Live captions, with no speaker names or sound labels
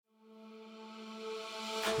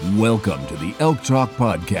Welcome to the Elk Talk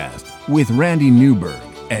Podcast with Randy Newberg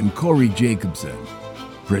and Corey Jacobson.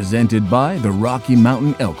 Presented by the Rocky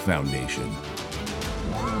Mountain Elk Foundation.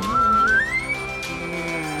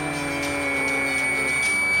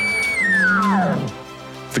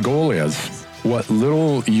 The goal is, what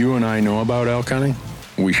little you and I know about elk hunting,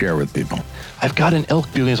 we share with people. I've got an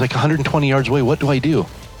elk bugle, it's like 120 yards away. What do I do?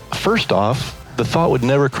 First off, the thought would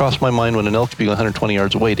never cross my mind when an elk's bugle 120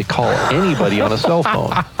 yards away to call anybody on a cell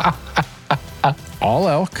phone. All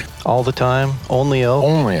elk? All the time? Only elk?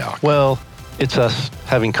 Only elk. Well, it's us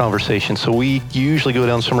having conversations, so we usually go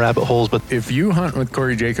down some rabbit holes, but If you hunt with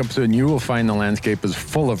Corey Jacobson, you will find the landscape is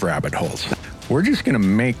full of rabbit holes. We're just going to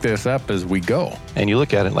make this up as we go. and you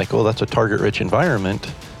look at it like, oh, that's a target-rich environment.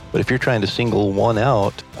 But if you're trying to single one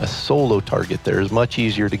out, a solo target there is much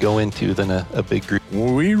easier to go into than a big group.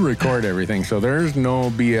 We record everything, so there's no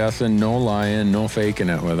BSing, no lying, no faking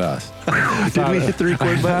it with us. Did we hit the record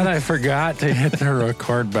I button? thought I forgot to hit the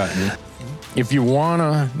record button. If you want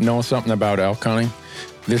to know something about elk hunting,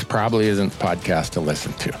 this probably isn't the podcast to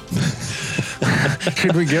listen to.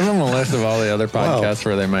 Should we give them a list of all the other podcasts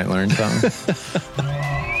where they might learn something?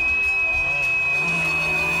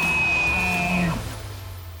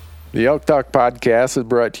 The Elk Talk Podcast is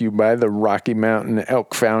brought to you by the Rocky Mountain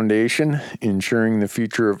Elk Foundation, ensuring the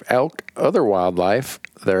future of elk, other wildlife,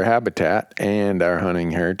 their habitat, and our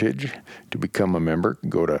hunting heritage. To become a member,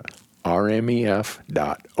 go to rmef.org.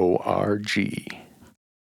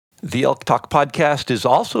 The Elk Talk Podcast is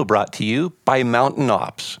also brought to you by Mountain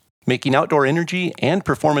Ops, making outdoor energy and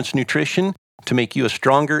performance nutrition to make you a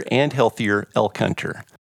stronger and healthier elk hunter.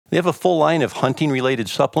 They have a full line of hunting-related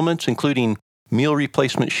supplements, including meal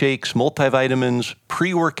replacement shakes, multivitamins,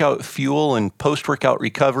 pre-workout fuel, and post-workout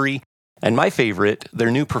recovery. And my favorite, their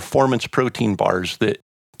new performance protein bars that,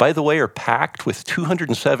 by the way, are packed with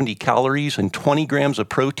 270 calories and 20 grams of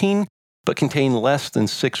protein, but contain less than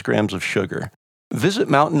 6 grams of sugar. Visit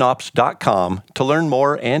mountainops.com to learn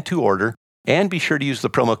more and to order, and be sure to use the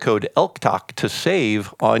promo code ELKTALK to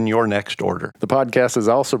save on your next order. The podcast is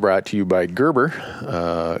also brought to you by Gerber.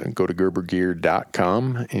 Go to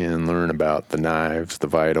gerbergear.com and learn about the knives, the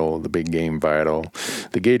Vital, the Big Game Vital,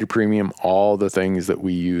 the Gator Premium, all the things that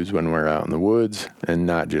we use when we're out in the woods, and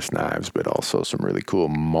not just knives, but also some really cool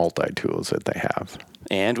multi-tools that they have.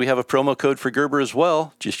 And we have a promo code for Gerber as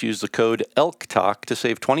well. Just use the code ELKTALK to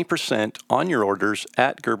save 20% on your orders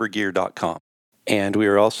at gerbergear.com. And we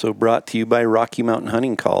are also brought to you by Rocky Mountain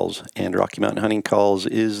Hunting Calls. And Rocky Mountain Hunting Calls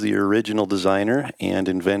is the original designer and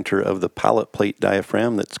inventor of the pallet plate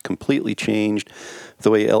diaphragm that's completely changed the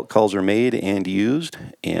way elk calls are made and used.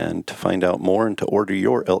 And to find out more and to order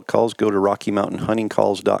your elk calls, go to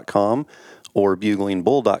RockyMountainHuntingCalls.com or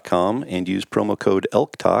BuglingBull.com and use promo code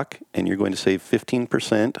ELKTALK, and you're going to save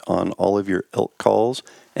 15% on all of your elk calls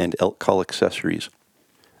and elk call accessories.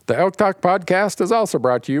 The Elk Talk Podcast is also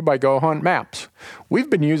brought to you by Go Hunt Maps. We've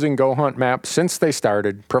been using Go Hunt Maps since they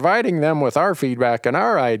started, providing them with our feedback and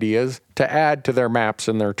our ideas to add to their maps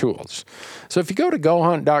and their tools. So if you go to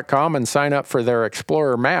gohunt.com and sign up for their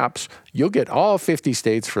Explorer maps, you'll get all 50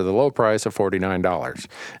 states for the low price of $49.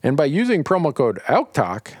 And by using promo code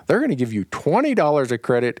ELKTALK, they're going to give you $20 of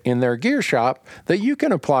credit in their gear shop that you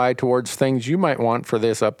can apply towards things you might want for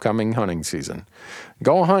this upcoming hunting season.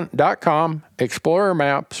 GoHunt.com, Explorer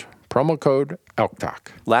Maps, promo code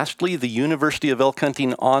ELKTALK. Lastly, the University of Elk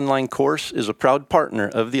Hunting online course is a proud partner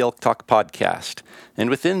of the Elk Talk Podcast. And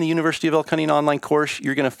within the University of Elk Hunting online course,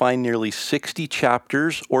 you're going to find nearly 60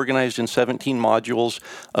 chapters organized in 17 modules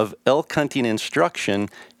of elk hunting instruction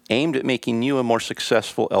aimed at making you a more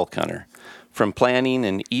successful elk hunter. From planning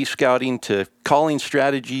and e-scouting to calling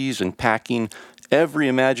strategies and packing, every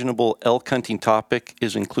imaginable elk hunting topic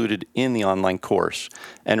is included in the online course.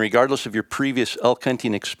 And regardless of your previous elk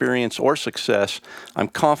hunting experience or success, I'm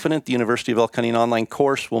confident the University of Elk Hunting online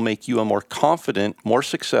course will make you a more confident, more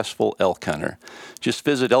successful elk hunter. Just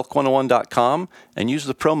visit elk101.com and use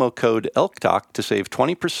the promo code ELKTALK to save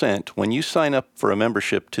 20% when you sign up for a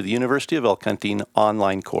membership to the University of Elk Hunting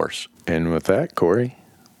online course. And with that, Corey,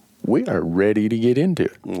 we are ready to get into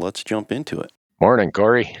it. Let's jump into it. Morning,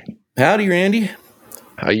 Corey. Howdy, Randy.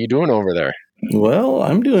 How you doing over there? Well,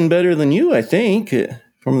 I'm doing better than you, I think,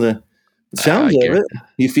 from the sounds of it.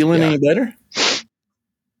 You feeling any better?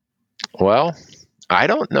 Well, I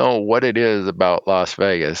don't know what it is about Las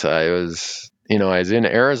Vegas. I was in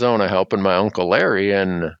Arizona helping my Uncle Larry,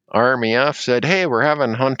 and RMEF said, hey, we're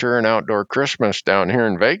having Hunter and Outdoor Christmas down here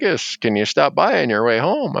in Vegas. Can you stop by on your way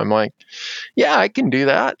home? I'm like, yeah, I can do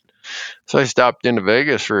that. So I stopped into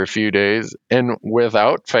Vegas for a few days, and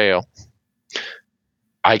without fail,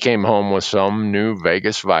 I came home with some new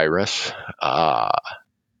Vegas virus.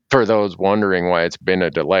 for those wondering why it's been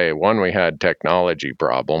a delay, one, we had technology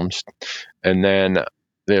problems, and then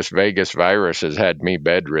this Vegas virus has had me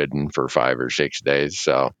bedridden for 5 or 6 days.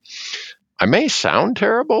 So I may sound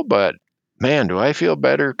terrible, but man, do I feel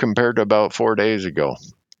better compared to about 4 days ago.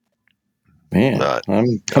 Man, But,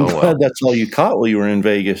 I'm glad that's all you caught while you were in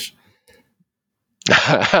Vegas.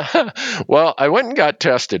 Well, I went and got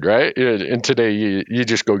tested, right? And today you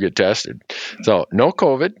just go get tested. So no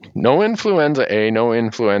COVID, no influenza A, no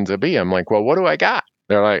influenza B. I'm like, well, what do I got?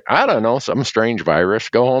 They're like, I don't know, some strange virus.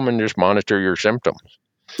 Go home and just monitor your symptoms.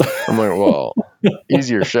 I'm like, well,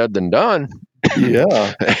 easier said than done.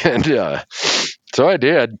 Yeah. And so I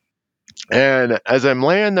did. And as I'm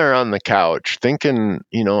laying there on the couch thinking,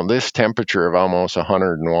 this temperature of almost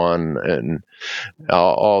 101 and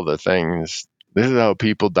all the things, this is how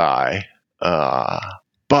people die.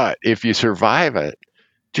 But if you survive it,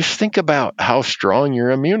 just think about how strong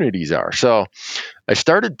your immunities are. So I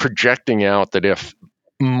started projecting out that if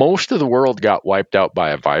most of the world got wiped out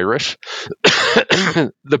by a virus,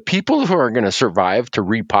 the people who are going to survive to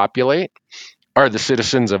repopulate are the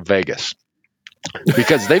citizens of Vegas.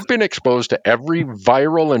 Because they've been exposed to every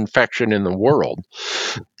viral infection in the world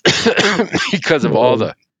because of all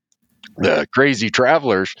the crazy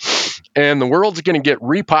travelers. And the world's going to get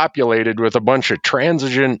repopulated with a bunch of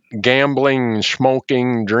transigent, gambling,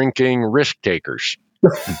 smoking, drinking risk takers.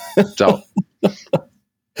 So that's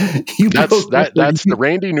the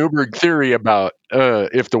Randy Newberg theory about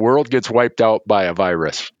if the world gets wiped out by a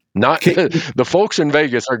virus. Not the folks in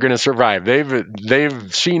Vegas are going to survive.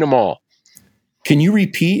 They've seen them all. Can you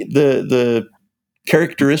repeat the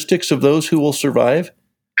characteristics of those who will survive?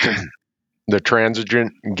 The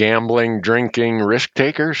transigent, gambling, drinking risk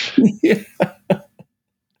takers. Yeah.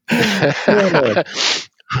 That's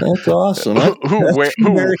awesome. That's the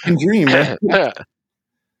American dream, man.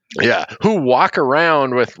 Yeah, who walk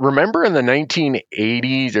around with, remember in the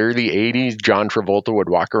 1980s, early 80s, John Travolta would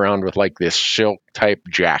walk around with like this silk type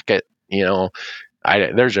jacket,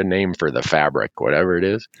 there's a name for the fabric, whatever it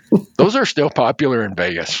is. Those are still popular in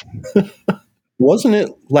Vegas. Wasn't it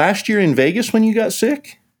last year in Vegas when you got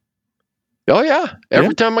sick? Oh yeah,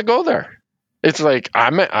 every time I go there. It's like,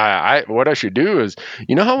 what I should do is,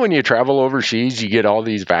 how when you travel overseas, you get all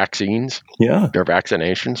these vaccines? Yeah. Or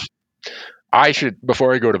vaccinations?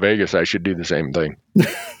 Before I go to Vegas, I should do the same thing.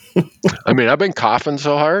 I mean, I've been coughing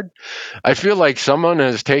so hard. I feel like someone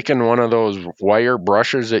has taken one of those wire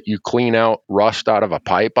brushes that you clean out rust out of a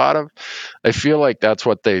pipe out of. I feel like that's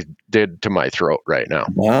what they did to my throat right now.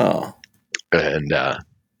 Wow. And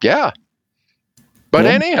yeah. But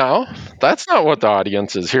anyhow, that's not what the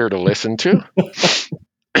audience is here to listen to.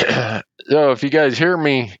 So if you guys hear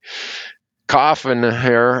me coughing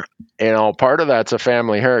here, part of that's a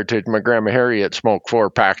family heritage. My grandma Harriet smoked 4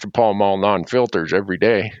 packs of Pall Mall non-filters every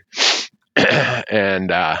day.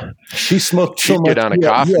 And she smoked so much. Get on a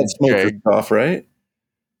coffee cough, right?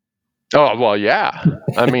 Oh, well, yeah.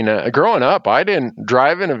 I mean, growing up, I didn't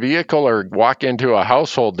drive in a vehicle or walk into a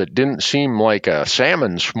household that didn't seem like a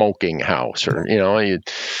salmon smoking house. Or,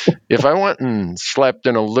 if I went and slept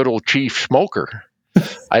in a Little Chief smoker,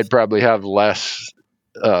 I'd probably have less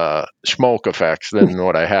smoke effects than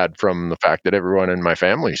what I had from the fact that everyone in my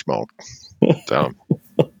family smoked. So,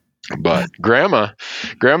 but Grandma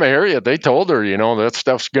Harriet, they told her, that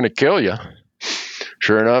stuff's going to kill you.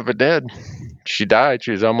 Sure enough, it did. She died.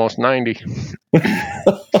 She was almost 90.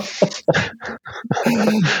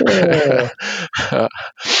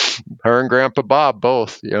 Her and Grandpa Bob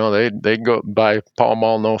both, they go buy Pall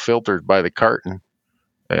Mall no filters by the carton.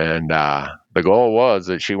 And the goal was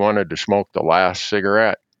that she wanted to smoke the last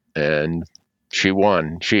cigarette, and she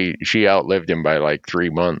won. She outlived him by like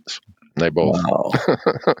 3 months. They both,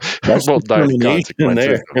 both died of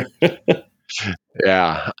consequences.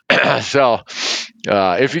 Yeah. So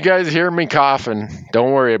if you guys hear me coughing,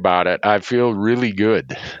 don't worry about it. I feel really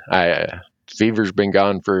good. Fever's been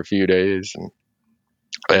gone for a few days,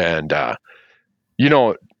 and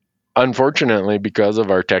unfortunately, because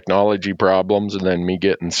of our technology problems and then me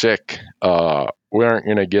getting sick, we aren't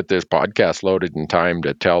going to get this podcast loaded in time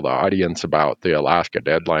to tell the audience about the Alaska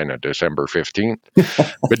deadline of December 15th.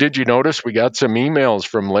 But did you notice we got some emails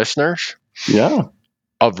from listeners? Yeah.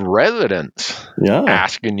 Of residents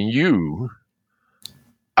asking you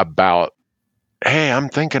about, hey, I'm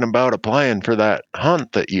thinking about applying for that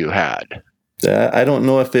hunt that you had. I don't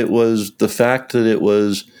know if it was the fact that it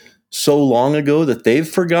was so long ago that they've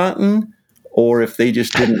forgotten, or if they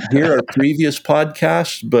just didn't hear our previous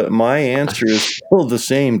podcast, but my answer is still the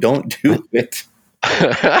same. Don't do it.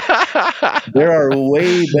 There are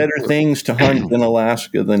way better things to hunt in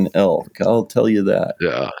Alaska than elk. I'll tell you that.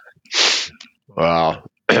 Yeah. Well,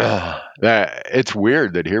 that it's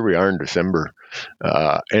weird that here we are in December,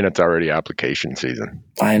 and it's already application season.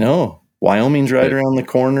 I know. Wyoming's right around the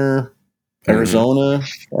corner. Arizona.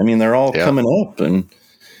 I mean, they're all coming up, and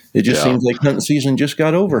it just seems like hunting season just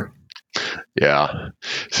got over. Yeah.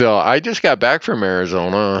 So I just got back from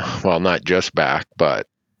Arizona. Well, not just back, but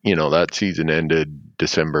that season ended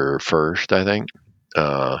December 1st, I think.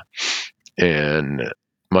 And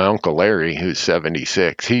my Uncle Larry, who's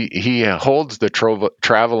 76, he holds the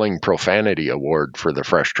Traveling Profanity Award for the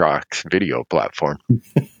Fresh Tracks video platform.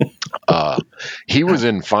 He was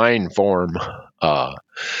in fine form.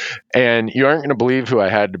 And you aren't going to believe who I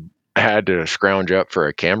had to scrounge up for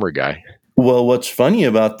a camera guy. Well, what's funny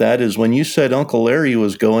about that is when you said Uncle Larry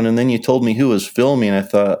was going and then you told me who was filming, I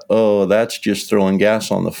thought, oh, that's just throwing gas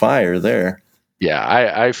on the fire there. Yeah,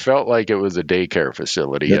 I felt like it was a daycare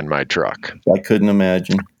facility in my truck. I couldn't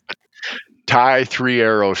imagine. Ty 3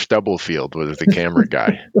 Arrow Stubblefield was the camera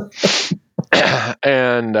guy.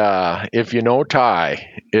 And if you know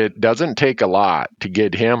Ty, it doesn't take a lot to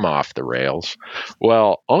get him off the rails.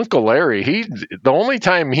 Well, Uncle Larry, the only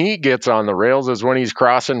time he gets on the rails is when he's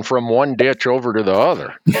crossing from one ditch over to the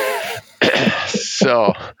other.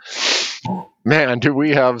 So, man, do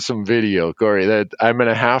we have some video, Corey, that I'm going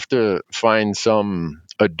to have to find some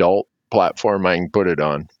adult platform I can put it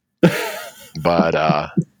on.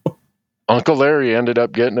 But Uncle Larry ended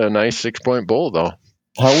up getting a nice 6-point bull, though.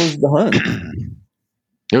 How was the hunt?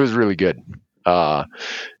 It was really good.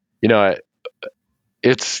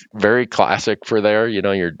 It's very classic for there.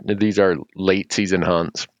 These are late season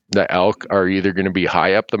hunts. The elk are either going to be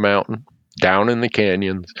high up the mountain, down in the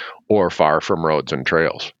canyons, or far from roads and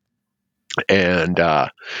trails. And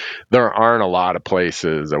there aren't a lot of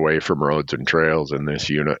places away from roads and trails in this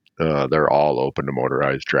unit. They're all open to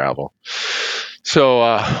motorized travel.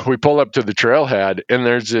 So we pull up to the trailhead, and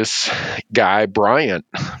there's this guy, Bryant,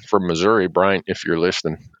 from Missouri. Bryant, if you're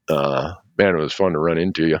listening, man, it was fun to run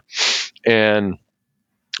into you. And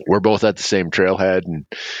we're both at the same trailhead, and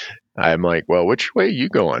I'm like, well, which way are you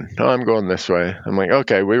going? No, I'm going this way. I'm like,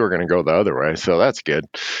 okay, we were going to go the other way, so that's good.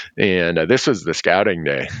 And this was the scouting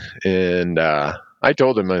day. And I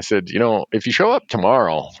told him, I said, if you show up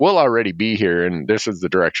tomorrow, we'll already be here, and this is the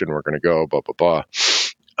direction we're going to go, blah, blah, blah.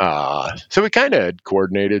 So we kind of had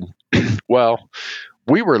coordinated. Well,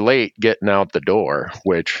 we were late getting out the door,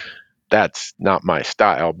 which that's not my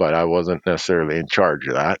style, but I wasn't necessarily in charge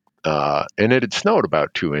of that. And it had snowed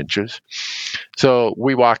about 2 inches. So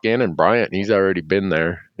we walk in, and Bryant, he's already been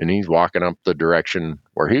there, and he's walking up the direction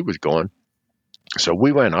where he was going. So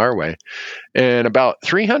we went our way. And about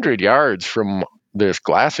 300 yards from this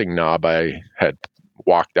glassing knob I had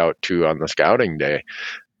walked out to on the scouting day,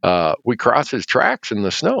 we cross his tracks in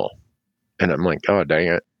the snow. And I'm like, oh, dang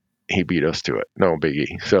it. He beat us to it. No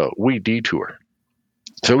biggie. So we detour.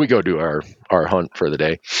 So we go do our hunt for the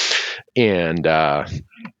day. And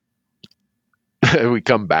we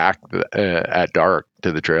come back at dark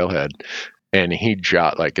to the trailhead, and he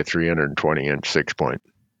shot like a 320-inch 6-point.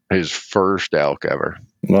 His first elk ever.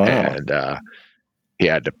 Wow. And he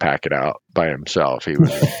had to pack it out by himself. He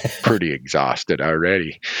was pretty exhausted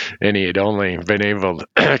already. And he had only been able to,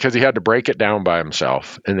 because he had to break it down by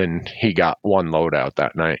himself. And then he got one load out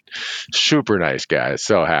that night. Super nice guy.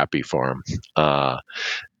 So happy for him.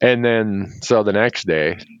 And then, so the next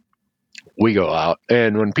day, we go out.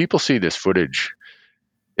 And when people see this footage,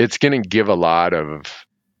 it's going to give a lot of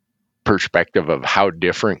perspective of how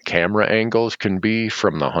different camera angles can be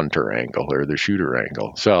from the hunter angle or the shooter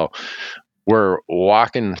angle. So we're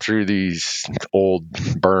walking through these old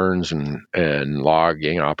burns and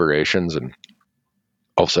logging operations, and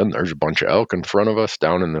all of a sudden there's a bunch of elk in front of us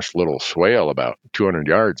down in this little swale about 200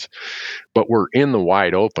 yards, but we're in the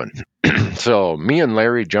wide open. So me and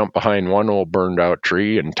Larry jump behind one old burned out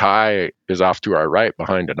tree, and Ty is off to our right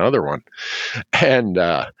behind another one. And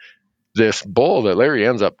this bull that Larry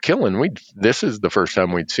ends up killing, this is the first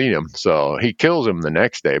time we'd seen him. So he kills him the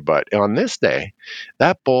next day. But on this day,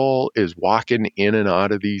 that bull is walking in and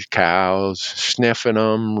out of these cows, sniffing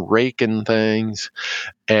them, raking things.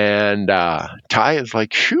 And Ty is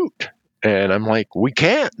like, shoot. And I'm like, we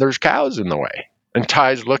can't. There's cows in the way. And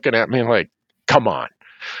Ty's looking at me like, come on.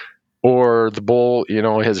 Or the bull,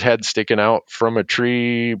 his head sticking out from a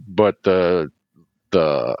tree, but the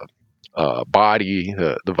body,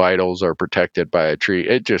 the vitals are protected by a tree.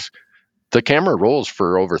 The camera rolls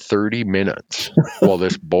for over 30 minutes while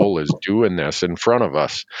this bull is doing this in front of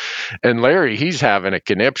us. And Larry, he's having a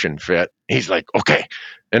conniption fit. He's like, okay.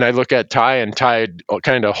 And I look at Ty, and Ty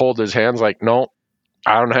kind of hold his hands like, no,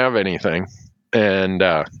 I don't have anything. And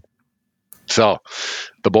So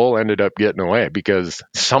the bull ended up getting away because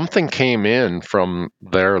something came in from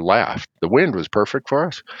their left. The wind was perfect for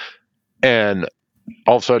us. And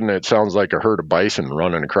all of a sudden, it sounds like a herd of bison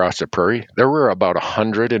running across the prairie. There were about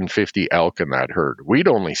 150 elk in that herd. We'd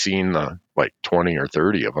only seen like 20 or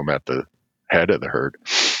 30 of them at the head of the herd.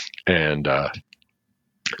 And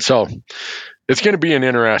so it's going to be an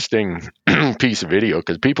interesting piece of video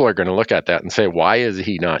because people are going to look at that and say, why is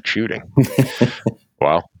he not shooting?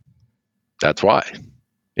 Well, that's why.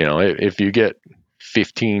 If you get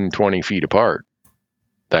 15, 20 feet apart,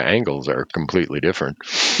 the angles are completely different.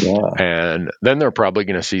 Yeah. And then they're probably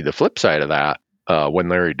going to see the flip side of that. When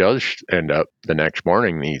Larry does end up the next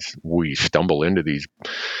morning, we stumble into these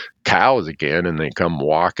cows again, and they come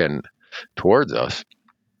walking towards us.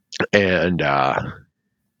 And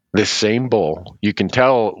this same bull, you can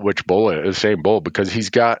tell which bull it is the same bull because this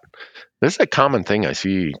is a common thing I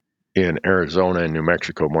see in Arizona and New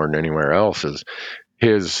Mexico more than anywhere else, is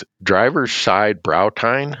his driver's side brow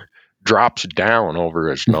tine drops down over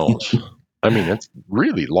his nose. I mean, it's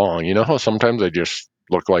really long. You know how sometimes they just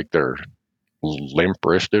look like they're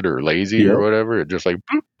limp-wristed or lazy or whatever? It just like,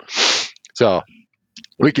 boop. So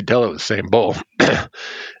we could tell it was the same bull.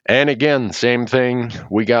 And again, same thing.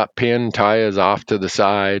 We got pinned. Ty is off to the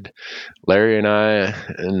side. Larry and I,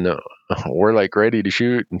 we're like ready to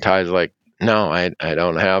shoot. And Ty's like, no, I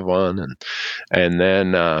don't have one. And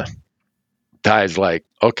then Ty's like,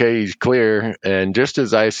 okay, he's clear. And just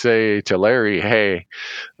as I say to Larry, hey,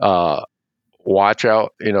 watch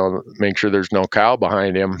out, make sure there's no cow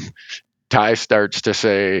behind him, Ty starts to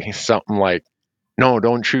say something like, no,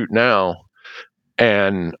 don't shoot now.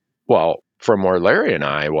 And, well, from where Larry and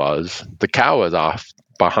I was, the cow is off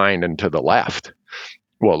behind and to the left.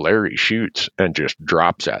 Well, Larry shoots and just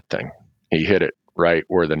drops that thing. He hit it right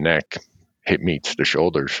where the neck meets the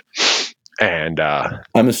shoulders. And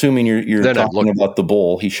I'm assuming you're talking about the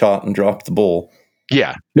bull. He shot and dropped the bull.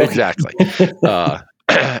 Yeah, exactly.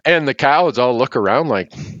 And the cows all look around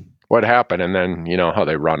like, what happened? And then, how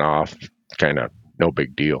they run off, kind of no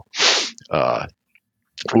big deal.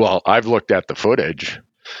 Well, I've looked at the footage,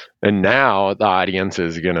 and now the audience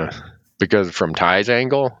is because from Ty's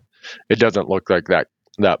angle, it doesn't look like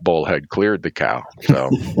that bull had cleared the cow. So,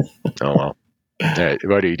 oh well. Hey,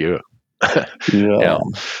 what do you do? Yeah.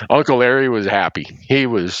 Uncle Larry was happy. He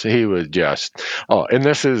was just, and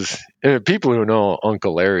this is, people who know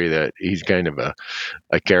Uncle Larry, that he's kind of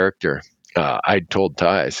a character. I told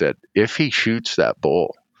Ty, I said, if he shoots that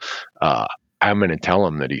bull, I'm going to tell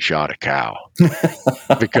him that he shot a cow.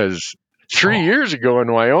 Because 3 years ago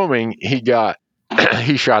in Wyoming, he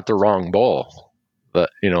shot the wrong bull.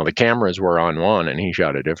 The cameras were on one and he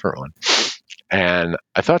shot a different one. And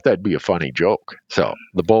I thought that'd be a funny joke. So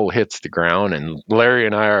the bull hits the ground and Larry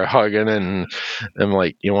and I are hugging, and I'm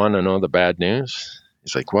like, you want to know the bad news?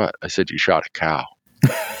 He's like, what? I said, you shot a cow.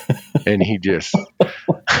 And he just,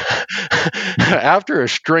 after a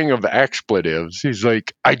string of expletives, he's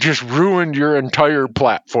like, I just ruined your entire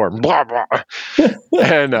platform, blah, blah.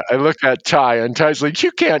 And I look at Ty, and Ty's like,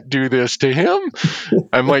 you can't do this to him.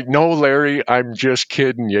 I'm like, no, Larry, I'm just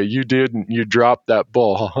kidding you. You didn't. You dropped that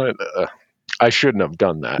bull. I shouldn't have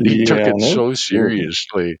done that. He took it so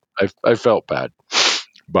seriously. I felt bad.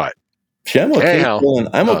 But see, I'm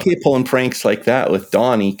okay pulling pranks like that with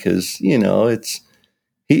Donnie because, it's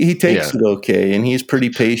he takes it okay, and he's pretty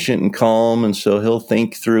patient and calm, and so he'll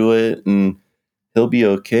think through it and he'll be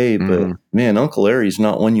okay. But man, Uncle Larry's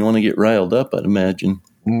not one you want to get riled up, I'd imagine.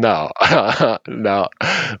 No, no.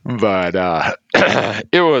 But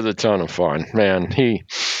it was a ton of fun, man.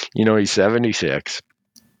 He's 76.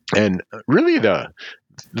 And really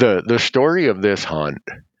the story of this hunt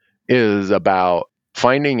is about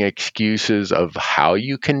finding excuses of how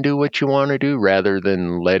you can do what you want to do rather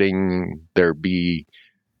than letting there be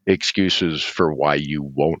excuses for why you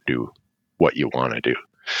won't do what you want to do.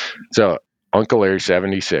 So Uncle Larry's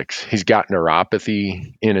 76. He's got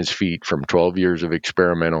neuropathy in his feet from 12 years of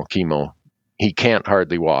experimental chemo. He can't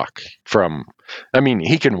hardly walk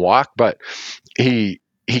he can walk, but he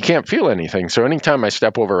can't feel anything. So anytime I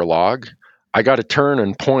step over a log, I got to turn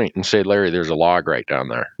and point and say, Larry, there's a log right down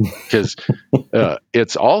there. Because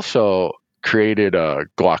it's also created a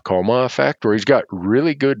glaucoma effect where he's got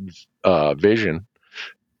really good vision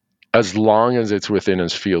as long as it's within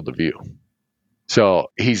his field of view. So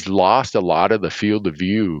he's lost a lot of the field of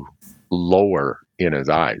view lower in his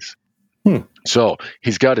eyes. So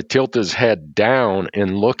he's got to tilt his head down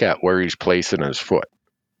and look at where he's placing his foot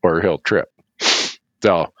or he'll trip.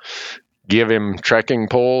 So give him trekking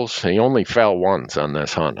poles. He only fell once on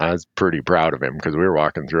this hunt. I was pretty proud of him because we were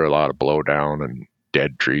walking through a lot of blowdown and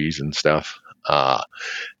dead trees and stuff.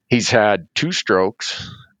 he's had 2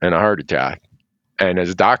 strokes and a heart attack. And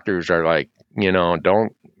his doctors are like,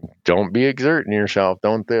 don't be exerting yourself.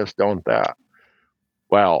 Don't this, don't that.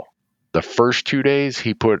 Well, the first 2 days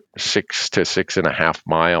he put 6 to 6.5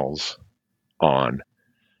 miles on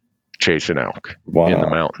chasing elk in the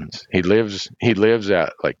mountains. He lives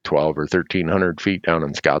at like 12 or 1,300 feet down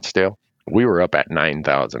in Scottsdale. We were up at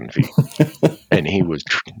 9,000 feet, and he was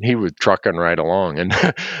trucking right along. And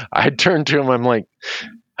I turned to him. I'm like,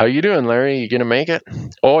 "How you doing, Larry? You gonna make it?"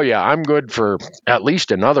 "Oh yeah, I'm good for at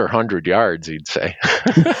least another 100 yards," he'd say.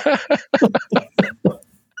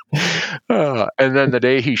 And then the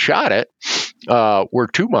day he shot it, we're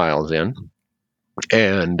 2 miles in,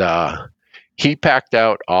 and he packed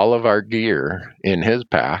out all of our gear in his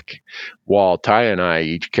pack, while Ty and I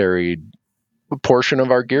each carried a portion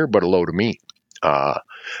of our gear, but a load of meat.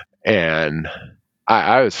 And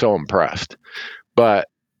I was so impressed. But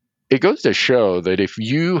it goes to show that if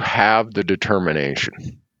you have the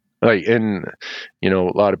determination, a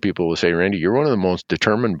lot of people will say, "Randy, you're one of the most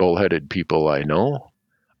determined bullheaded people I know."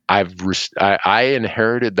 I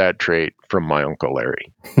inherited that trait from my Uncle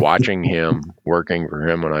Larry, watching him, working for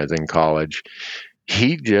him when I was in college.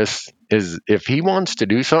 He just is, if he wants to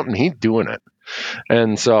do something, he's doing it.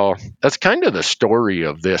 And so that's kind of the story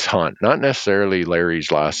of this hunt. Not necessarily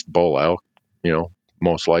Larry's last bull elk,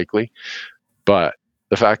 most likely, but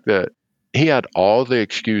the fact that he had all the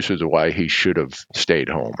excuses of why he should have stayed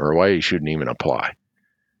home or why he shouldn't even apply.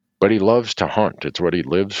 But he loves to hunt. It's what he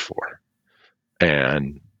lives for.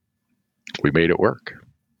 And we made it work.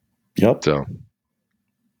 Yep. So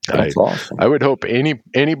that's awesome. I would hope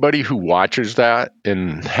anybody who watches that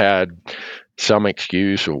and had some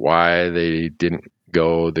excuse of why they didn't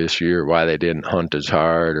go this year, why they didn't hunt as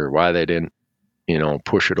hard, or why they didn't,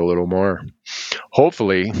 push it a little more.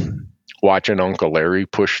 Hopefully, watching Uncle Larry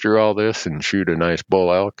push through all this and shoot a nice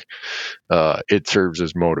bull elk, it serves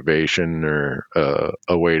as motivation or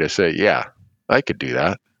a way to say, yeah, I could do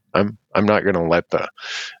that. I'm not going to let the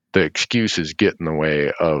excuses get in the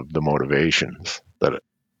way of the motivations that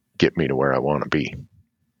get me to where I want to be.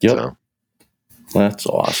 Yep. So, that's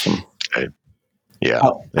awesome. Yeah.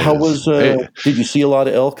 How was, did you see a lot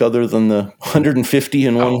of elk other than the 150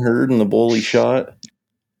 in one herd and the bull he shot?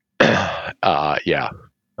 Yeah.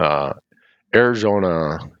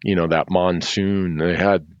 Arizona, that monsoon, they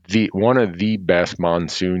had one of the best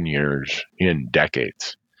monsoon years in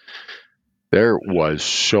decades. There was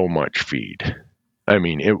so much feed. I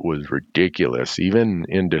mean, it was ridiculous. Even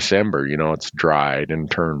in December, it's dried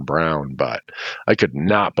and turned brown, but I could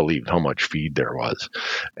not believe how much feed there was.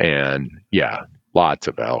 And yeah, lots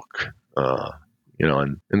of elk.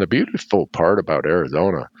 And the beautiful part about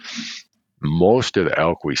Arizona, most of the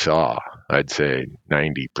elk we saw, I'd say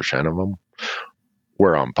 90% of them,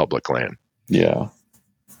 were on public land. Yeah.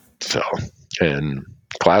 So, and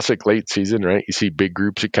classic late season, right? You see big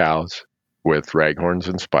groups of cows with raghorns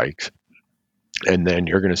and spikes. And then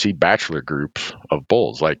you're going to see bachelor groups of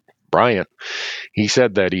bulls. Like Bryant, he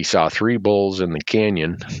said that he saw 3 bulls in the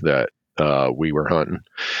canyon that we were hunting.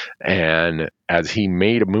 And as he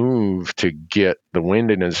made a move to get the wind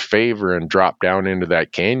in his favor and drop down into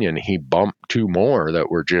that canyon, he bumped 2 more that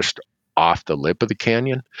were just off the lip of the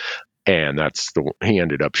canyon. And he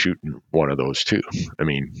ended up shooting one of those too. I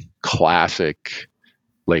mean, classic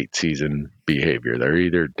late season behavior. They're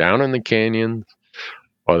either down in the canyons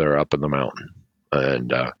or they're up in the mountain.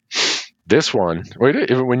 And this one,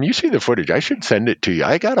 when you see the footage, I should send it to you.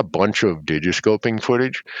 I got a bunch of digiscoping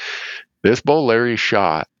footage. This bull Larry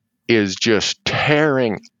shot is just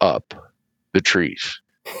tearing up the trees.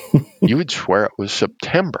 You would swear it was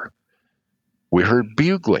September. We heard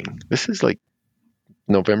bugling. This is like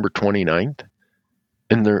November 29th.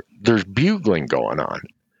 And there's bugling going on.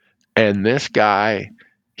 And this guy,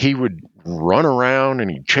 he would run around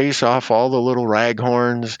and he'd chase off all the little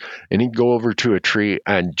raghorns and he'd go over to a tree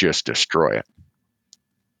and just destroy it.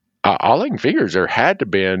 All I can figure is there had to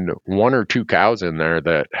been 1 or 2 cows in there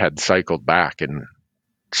that had cycled back, and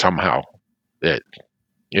somehow it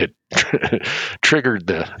triggered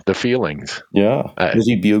the feelings. Yeah. Was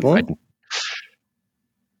he bugling?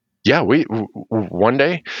 Yeah. One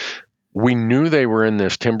day we knew they were in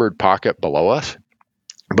this timbered pocket below us,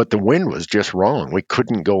 but the wind was just wrong. We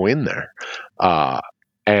couldn't go in there.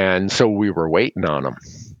 And so we were waiting on them,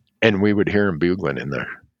 and we would hear them bugling in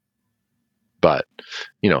there. But,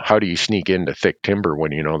 how do you sneak into thick timber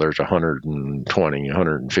when there's 120,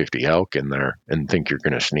 150 elk in there and think you're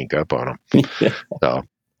going to sneak up on them? Yeah. So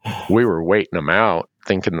we were waiting them out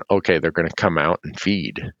thinking, okay, they're going to come out and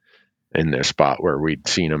feed in this spot where we'd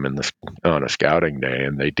seen them on a scouting day,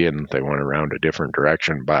 and they didn't. They went around a different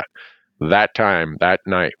direction. But that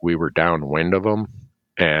night, we were downwind of them,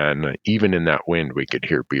 and even in that wind, we could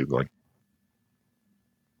hear bugling.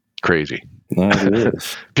 Crazy. That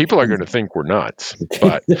is. People are going to think we're nuts,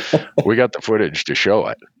 but we got the footage to show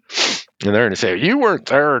it. And they're going to say, you weren't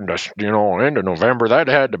there in the, end of November. That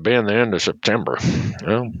had to be in the end of September.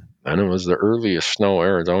 Well, and it was the earliest snow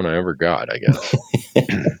Arizona ever got, I guess.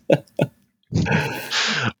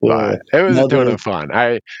 But it was a ton of fun.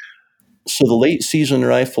 So the late season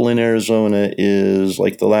rifle in Arizona is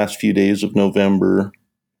like the last few days of November.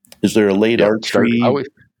 Is there a late archery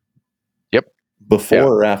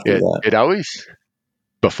before or after that? It always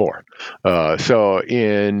before.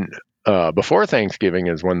 Before Thanksgiving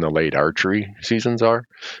is when the late archery seasons are,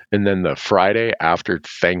 and then the Friday after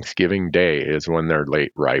Thanksgiving Day is when their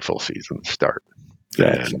late rifle seasons start.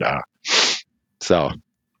 Gotcha. And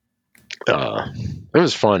it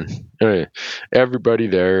was fun. Everybody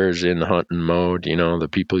there is in hunting mode. The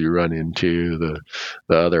people you run into,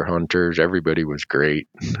 the other hunters, everybody was great.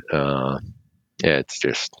 It's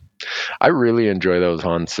just, I really enjoy those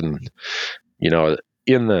hunts. And,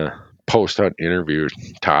 in the post-hunt interview,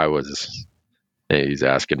 he's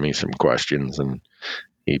asking me some questions, and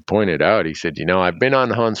he pointed out, he said, I've been on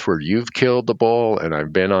hunts where you've killed the bull, and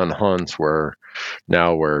I've been on hunts where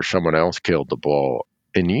someone else killed the bull.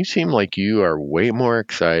 And you seem like you are way more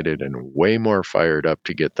excited and way more fired up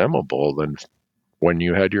to get them a bull than when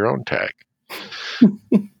you had your own tag.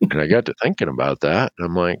 And I got to thinking about that. And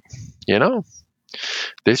I'm like,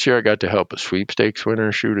 this year I got to help a sweepstakes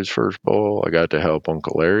winner shoot his first bull. I got to help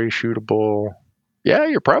Uncle Larry shoot a bull. Yeah,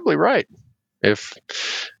 you're probably right. If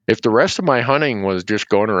the rest of my hunting was just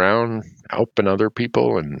going around helping other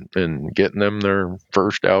people and getting them their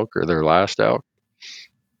first elk or their last elk,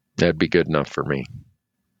 that'd be good enough for me.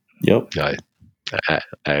 Yep. I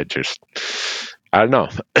don't know.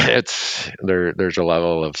 There's a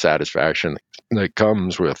level of satisfaction that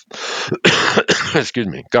comes with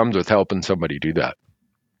comes with helping somebody do that.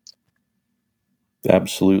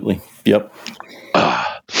 Absolutely. Yep.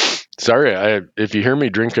 Sorry, if you hear me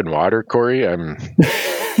drinking water, Corey, I'm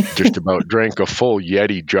just about drank a full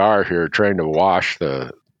Yeti jar here, trying to wash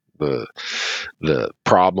the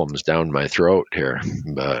problems down my throat here.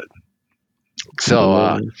 But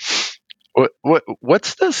so,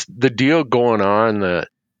 what's the deal going on that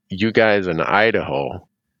you guys in Idaho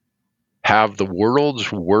have the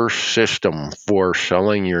world's worst system for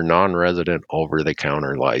selling your non-resident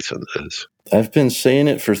over-the-counter licenses? I've been saying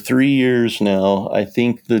it for 3 years now. I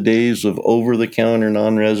think the days of over-the-counter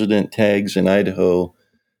non-resident tags in Idaho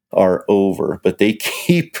are over, but they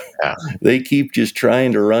keep just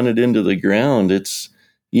trying to run it into the ground. It's,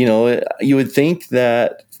 you would think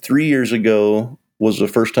that 3 years ago was the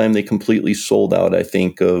first time they completely sold out, I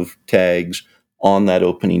think, of tags on that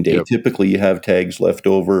opening day. Yep. Typically, you have tags left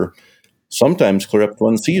over, sometimes clear up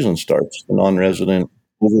when the season starts. The non-resident,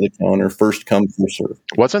 over-the-counter, first come, first serve.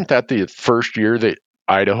 Wasn't that the first year that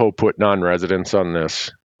Idaho put non-residents on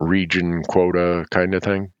this region quota kind of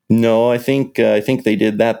thing? No, I think they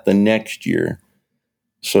did that the next year.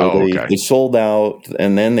 So they sold out,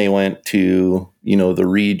 and then they went to the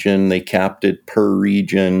region. They capped it per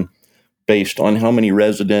region based on how many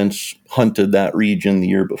residents hunted that region the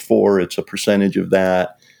year before. It's a percentage of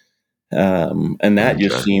that, and that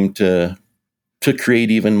just seemed to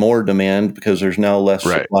create even more demand because there's now less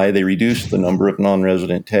supply. They reduced the number of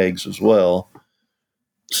non-resident tags as well.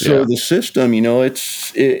 So the system,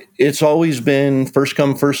 it's always been first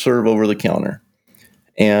come, first serve over the counter.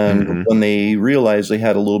 And when they realized they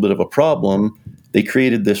had a little bit of a problem, they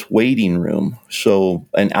created this waiting room. So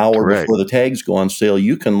an hour before the tags go on sale,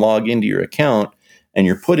 you can log into your account and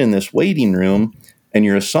you're put in this waiting room and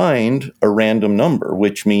you're assigned a random number,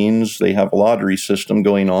 which means they have a lottery system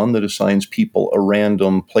going on that assigns people a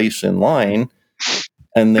random place in line.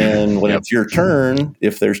 And then when it's your turn,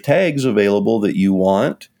 if there's tags available that you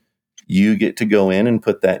want, you get to go in and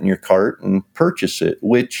put that in your cart and purchase it,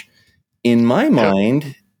 which in my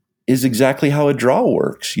mind is exactly how a draw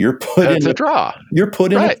works. You're put in a draw. You're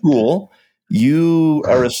put in a pool. You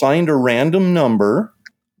are assigned a random number,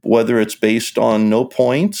 whether it's based on no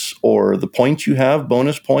points or the points you have,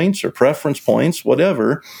 bonus points or preference points,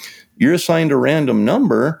 whatever. You're assigned a random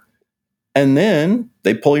number, and then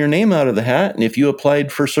they pull your name out of the hat. And if you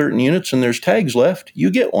applied for certain units and there's tags left,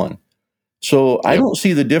 you get one. So I don't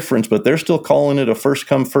see the difference, but they're still calling it a first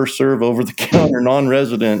come, first serve over the counter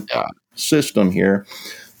non-resident system here.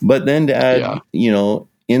 But then to add,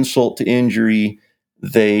 insult to injury,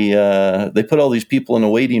 they put all these people in a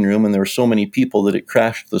waiting room, and there were so many people that it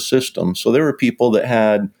crashed the system. So there were people that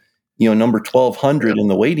had, number 1,200 in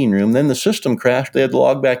the waiting room. Then the system crashed. They had to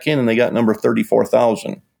log back in, and they got number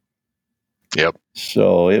 34,000. Yep.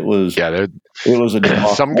 So it was Yeah. a debacle.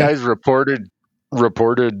 Some guys reported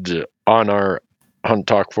on our Hunt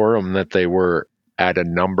Talk forum that they were at a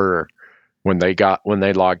number when they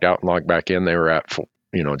logged out and logged back in. They were at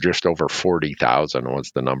just over 40,000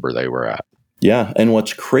 was the number they were at. Yeah, and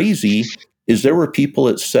what's crazy is there were people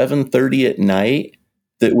at 7:30 at night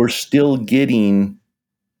that were still getting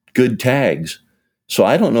good tags. So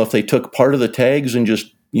I don't know if they took part of the tags and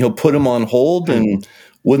just put them on hold and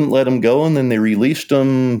wouldn't let them go, and then they released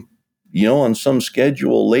them on some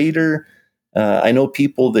schedule later. I know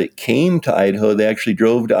people that came to Idaho. They actually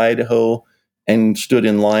drove to Idaho and stood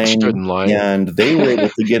in line, and they were able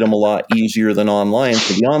to get them a lot easier than online.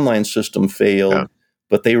 So the online system failed,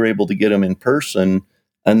 but they were able to get them in person.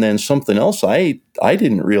 And then something else I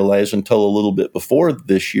didn't realize until a little bit before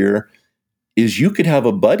this year is you could have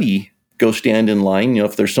a buddy go stand in line.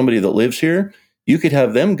 If there's somebody that lives here, you could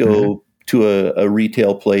have them go to a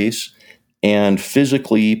retail place and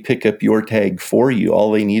physically pick up your tag for you.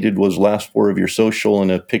 All they needed was last four of your social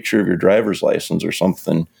and a picture of your driver's license or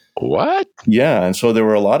something. What? Yeah. And so there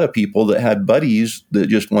were a lot of people that had buddies that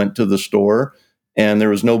just went to the store and there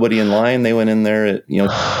was nobody in line. They went in there at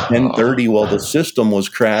 10:30 while the system was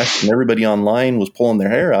crashed and everybody online was pulling their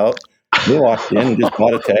hair out. They walked in and just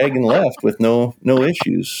bought a tag and left with no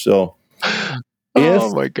issues. So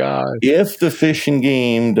oh my God. If the Fish and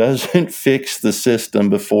Game doesn't fix the system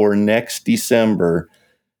before next December,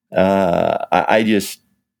 I've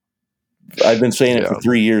been saying it for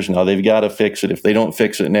 3 years now. They've got to fix it. If they don't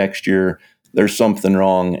fix it next year, there's something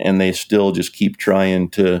wrong, and they still just keep trying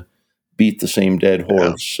to beat the same dead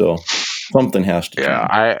horse. So something has to change.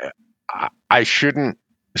 Yeah, I shouldn't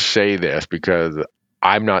say this because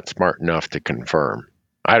I'm not smart enough to confirm.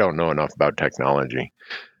 I don't know enough about technology.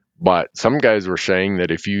 But some guys were saying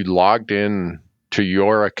that if you logged in to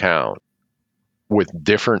your account with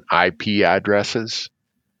different IP addresses,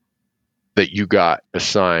 that you got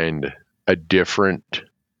assigned a different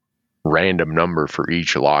random number for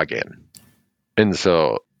each login. And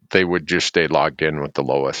so they would just stay logged in with the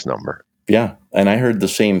lowest number. Yeah. And I heard the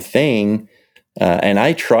same thing. And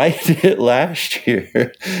I tried it last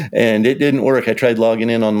year and it didn't work. I tried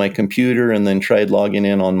logging in on my computer and then tried logging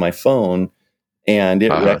in on my phone. And it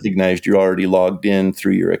recognized you're already logged in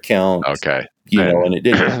through your account. Okay. And it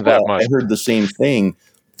didn't. I heard the same thing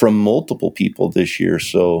from multiple people this year.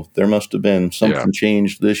 So there must have been something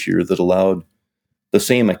changed this year that allowed the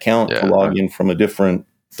same account to log in from a different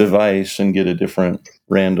device and get a different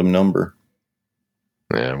random number.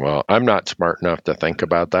 Yeah, well, I'm not smart enough to think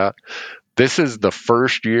about that. This is the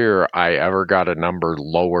first year I ever got a number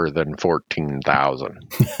lower than 14,000.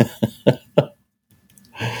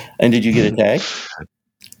 And did you get a tag?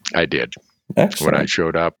 I did. Excellent. When I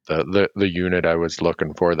showed up, the unit I was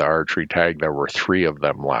looking for, the archery tag, there were 3 of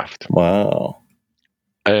them left. Wow.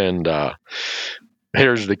 And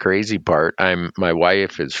here's the crazy part. My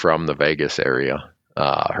wife is from the Vegas area.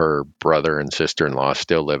 Her brother and sister-in-law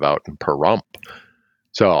still live out in Pahrump.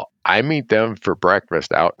 So I meet them for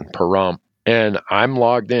breakfast out in Pahrump, and I'm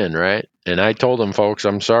logged in, right? And I told them, folks,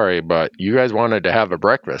 I'm sorry, but you guys wanted to have a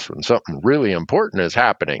breakfast when something really important is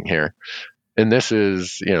happening here. And this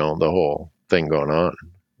is, the whole thing going on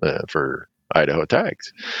for Idaho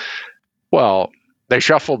tags. Well, they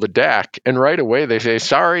shuffle the deck, and right away they say,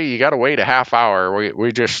 sorry, you got to wait a half hour.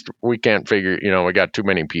 We can't figure, we got too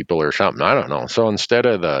many people or something. I don't know. So instead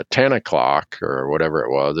of the 10 o'clock or whatever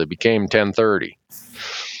it was, it became 10:30.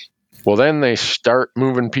 Well, then they start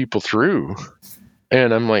moving people through.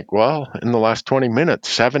 And I'm like, well, in the last 20 minutes,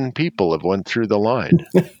 7 people have went through the line.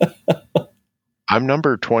 I'm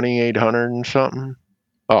number 2,800 and something.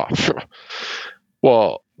 Oh,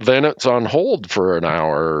 well, then it's on hold for an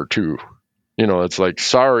hour or two. It's like,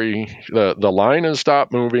 sorry, the line has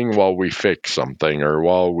stopped moving while we fix something or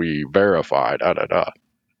while we verify,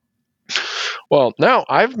 Well, now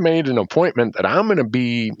I've made an appointment that I'm going to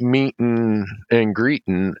be meeting and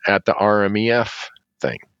greeting at the RMEF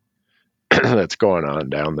thing that's going on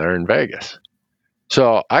down there in Vegas.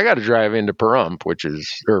 So I got to drive into Pahrump,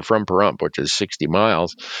 from Pahrump, which is 60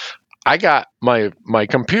 miles. I got my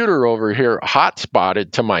computer over here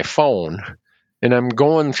hotspotted to my phone, and I'm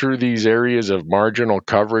going through these areas of marginal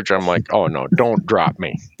coverage. I'm like, oh no, don't drop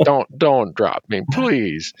me. Don't drop me,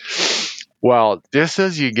 please. Well, just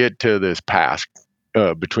as you get to this pass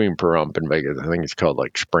between Pahrump and Vegas, I think it's called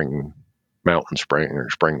like Spring Mountain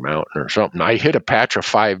or something. I hit a patch of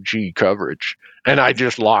 5G coverage and I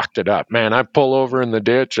just locked it up. Man, I pull over in the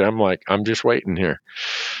ditch. I'm like, I'm just waiting here.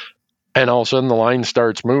 And all of a sudden the line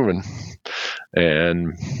starts moving.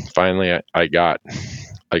 And finally I got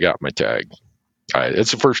my tag.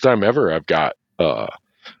 It's the first time ever I've got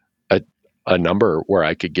a number where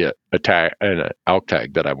I could get a tag, an elk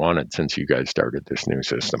tag that I wanted since you guys started this new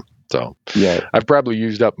system. So Yeah. I've probably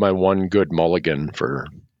used up my one good mulligan for,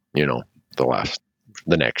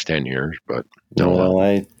 the next 10 years, but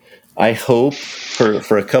I hope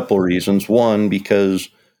for a couple reasons. One, because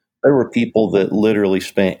there were people that literally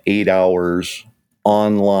spent 8 hours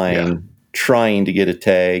online trying to get a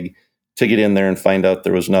tag to get in there and find out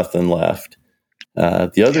there was nothing left.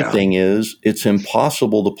 The other thing is it's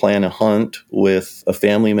impossible to plan a hunt with a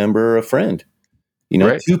family member or a friend.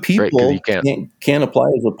 Two people can't apply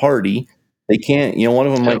as a party. They can't, one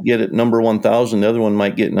of them might get at number 1,000, the other one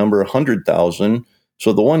might get number 100,000.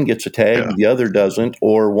 So the one gets a tag, the other doesn't,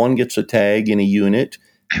 or one gets a tag in a unit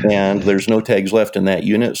and there's no tags left in that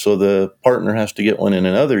unit. So the partner has to get one in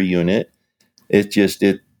another unit. It's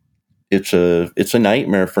a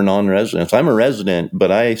nightmare for non-residents. I'm a resident,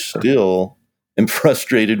 but I still am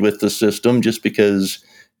frustrated with the system just because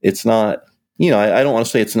it's not, I don't want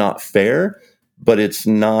to say it's not fair, but it's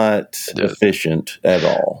not efficient at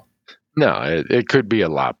all. No, it could be a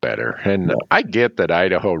lot better. And I get that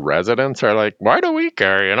Idaho residents are like, why do we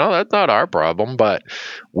care? That's not our problem. But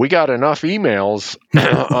we got enough emails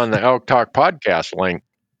on the Elk Talk podcast link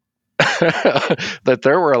that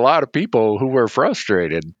there were a lot of people who were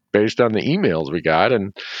frustrated based on the emails we got.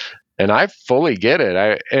 And I fully get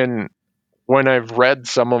it. And when I've read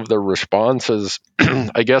some of the responses,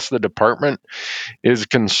 I guess the department is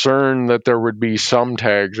concerned that there would be some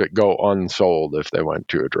tags that go unsold if they went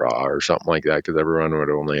to a draw or something like that, because everyone would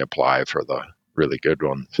only apply for the really good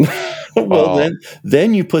ones. Well,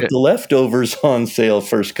 then you put the leftovers on sale,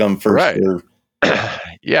 first come, first serve.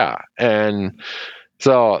 Yeah. And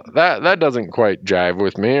so that doesn't quite jive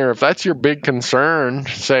with me. Or if that's your big concern,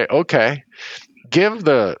 say, okay, give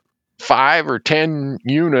the 5 or 10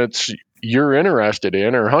 units you're interested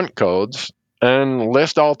in or hunt codes and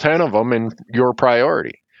list all 10 of them in your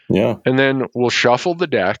priority. Yeah. And then we'll shuffle the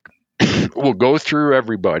deck. We'll go through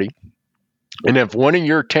everybody. And if one of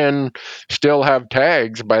your 10 still have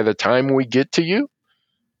tags by the time we get to you,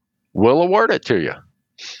 we'll award it to you.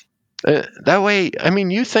 That way,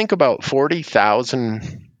 you think about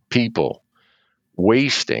 40,000 people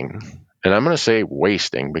wasting, and I'm going to say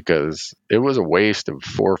wasting because it was a waste of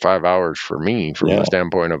 4 or 5 hours for me from the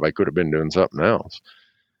standpoint of I could have been doing something else.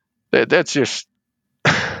 That's just,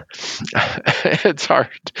 it's hard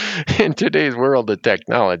in today's world of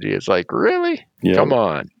technology. It's like, really? Yeah. Come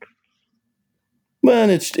on. Well,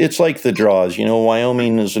 it's like the draws.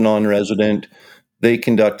 Wyoming is a non-resident. They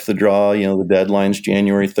conduct the draw. The deadline's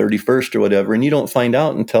January 31st or whatever, and you don't find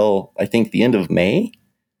out until I think the end of May.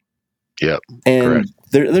 Yep. And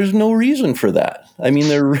there's no reason for that.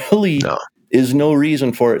 There really is no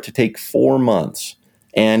reason for it to take 4 months.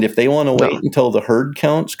 And if they want to wait until the herd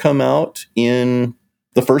counts come out in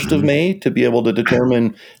the 1st of May to be able to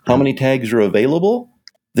determine how many tags are available,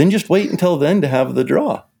 then just wait until then to have the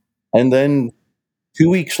draw. And then 2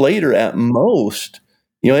 weeks later at most,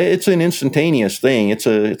 it's an instantaneous thing. It's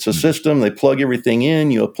a system. They plug everything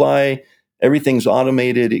in, you apply, everything's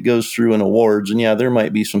automated. It goes through and awards. And there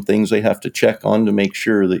might be some things they have to check on to make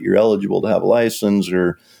sure that you're eligible to have a license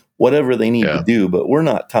or whatever they need to do. But we're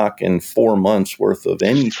not talking 4 months worth of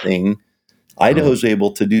anything. Idaho's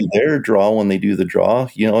able to do their draw when they do the draw,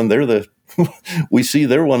 and we see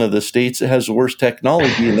they're one of the states that has the worst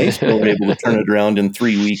technology, and they still are able to turn it around in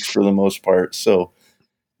 3 weeks for the most part. So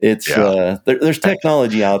it's there's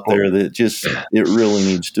technology out there that it really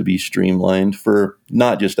needs to be streamlined for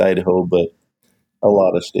not just Idaho, but a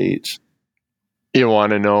lot of states. You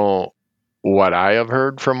want to know what I have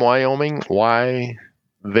heard from Wyoming? Why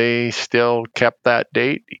they still kept that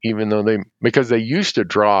date, even though because they used to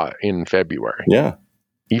draw in February. Yeah.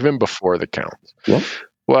 Even before the counts. Yep.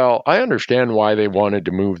 Well, I understand why they wanted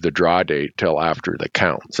to move the draw date till after the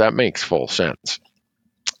counts. That makes full sense.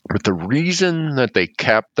 But the reason that they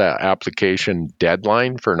kept the application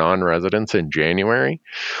deadline for non-residents in January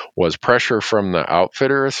was pressure from the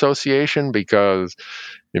Outfitter Association, because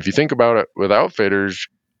if you think about it with outfitters,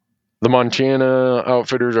 the Montana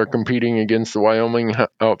outfitters are competing against the Wyoming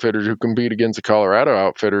outfitters who compete against the Colorado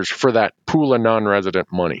outfitters for that pool of non-resident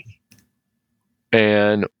money.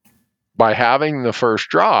 And by having the first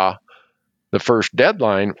draw, the first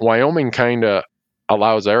deadline, Wyoming kind of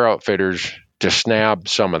allows their outfitters to snab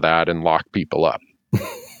some of that and lock people up.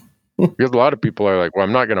 Because a lot of people are like, well,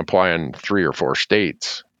 I'm not going to apply in 3 or 4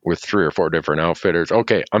 states with 3 or 4 different outfitters.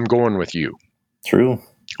 Okay, I'm going with you. True.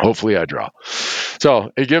 Hopefully I draw.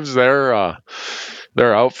 So it gives their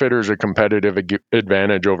outfitters a competitive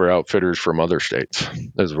advantage over outfitters from other states,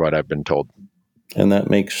 is what I've been told. And that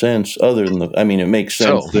makes sense. Other than it makes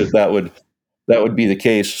sense that that would be the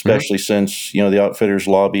case, especially since, the outfitters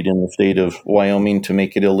lobbied in the state of Wyoming to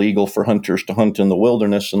make it illegal for hunters to hunt in the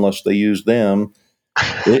wilderness unless they use them.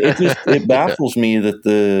 It baffles me that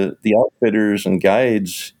the outfitters and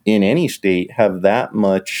guides in any state have that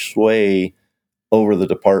much sway over the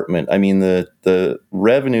department. I mean, the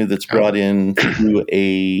revenue that's brought in through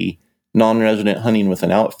a non-resident hunting with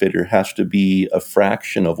an outfitter has to be a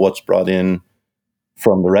fraction of what's brought in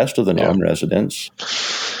from the rest of the non-residents.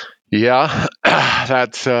 Yeah,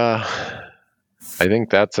 that's. I think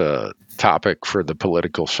that's a topic for the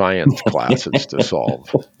political science classes to solve.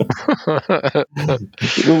 But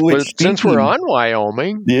since we're on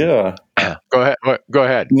Wyoming, yeah, go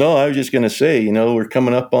ahead. No, I was just going to say, we're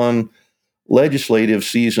coming up on legislative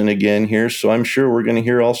season again here, so I'm sure we're going to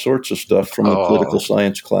hear all sorts of stuff from the political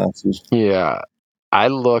science classes. Yeah, I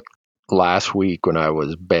looked last week when I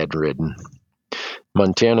was bedridden.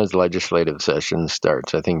 Montana's legislative session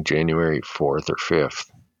starts, I think, January 4th or 5th.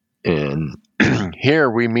 And here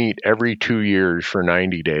we meet every 2 years for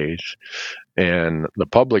 90 days. And the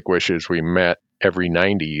public wishes we met every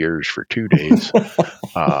 90 years for 2 days.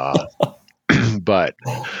 But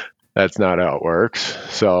that's not how it works.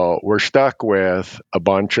 So we're stuck with a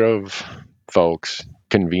bunch of folks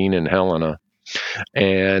convene in Helena.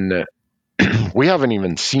 And we haven't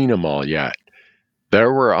even seen them all yet. There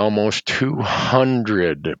were almost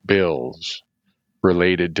 200 bills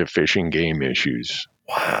related to fish and game issues.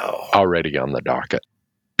 Wow. Already on the docket.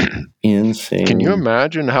 Insane. Can you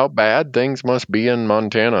imagine how bad things must be in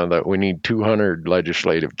Montana that we need 200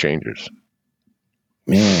 legislative changes?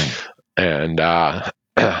 Man. And I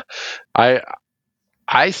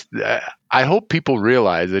hope people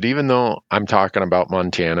realize that even though I'm talking about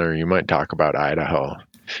Montana, or you might talk about Idaho,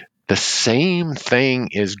 the same thing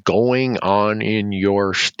is going on in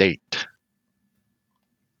your state.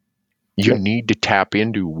 You need to tap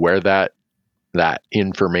into where that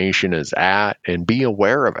information is at and be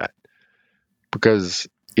aware of it. Because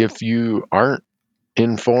if you aren't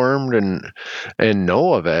informed and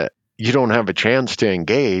know of it, you don't have a chance to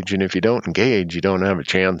engage. And if you don't engage, you don't have a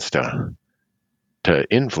chance to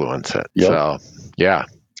influence it. Yep. So, yeah.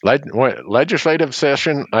 Legislative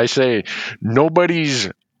session, I say nobody's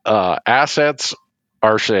assets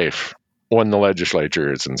are safe when the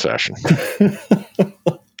legislature is in session.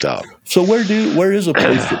 So where is a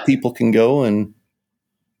place that people can go and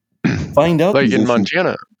find out? Like in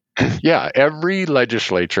Montana, yeah, every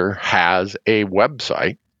legislature has a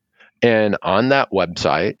website, and on that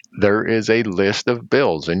website there is a list of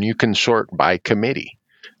bills, and you can sort by committee.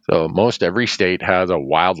 So most every state has a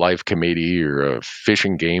wildlife committee or a fish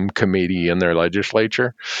and game committee in their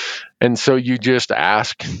legislature. And so you just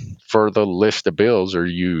ask for the list of bills, or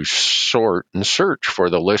you sort and search for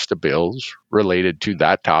the list of bills related to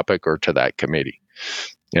that topic or to that committee.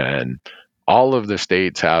 And all of the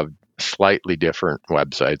states have slightly different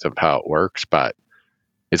websites of how it works, but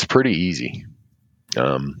it's pretty easy.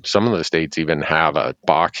 Some of the states even have a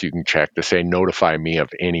box you can check to say, notify me of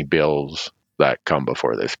any bills that come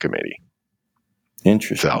before this committee.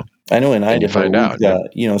 Interesting. So, I know in Idaho, we've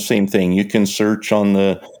got, same thing. You can search on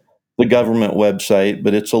the government website,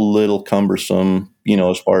 but it's a little cumbersome,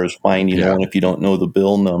 as far as finding one if you don't know the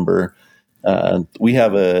bill number. We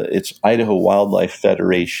have it's Idaho Wildlife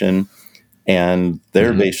Federation, and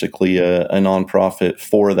they're basically a nonprofit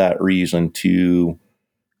for that reason, to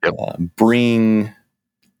bring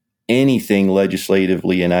anything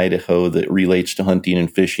legislatively in Idaho that relates to hunting and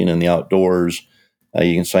fishing and the outdoors.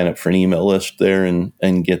 You can sign up for an email list there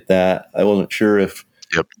and get that. I wasn't sure if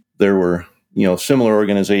there were, similar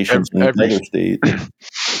organizations in other states.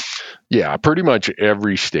 Yeah, pretty much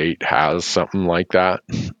every state has something like that.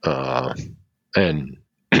 And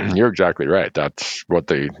you're exactly right. That's what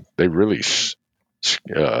they really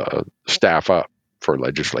staff up for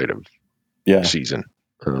legislative season.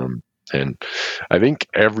 And I think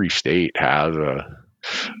every state has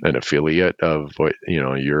an affiliate of what,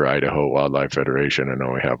 your Idaho Wildlife Federation. I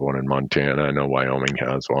know we have one in Montana. I know Wyoming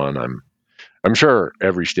has one. I'm sure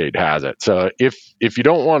every state has it. So if you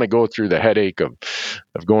don't want to go through the headache of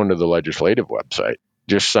going to the legislative website,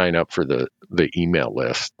 just sign up for the email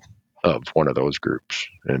list of one of those groups.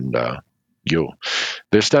 And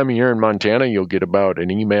this time of year in Montana, you'll get about an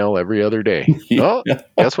email every other day. Oh,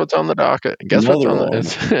 guess what's on the docket? Guess what's on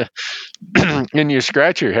the and you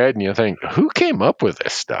scratch your head and you think, who came up with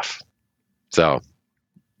this stuff? So,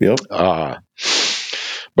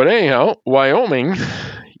 but anyhow, Wyoming,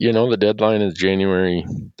 the deadline is January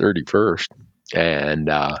 31st, and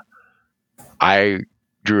I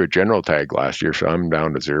drew a general tag last year, so I'm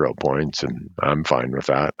down to 0 points, and I'm fine with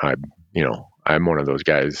that. I'm one of those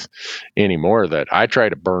guys anymore that I try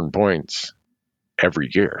to burn points every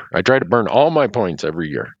year. I try to burn all my points every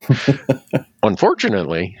year.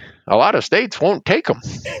 Unfortunately, a lot of states won't take them.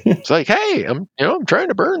 It's like, hey, I'm trying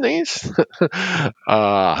to burn these.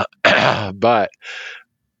 But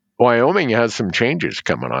Wyoming has some changes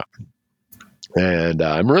coming up. And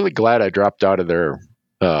I'm really glad I dropped out of their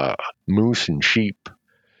moose and sheep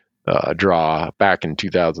draw back in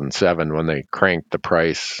 2007 when they cranked the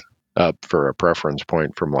price up for a preference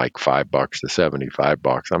point from like $5 to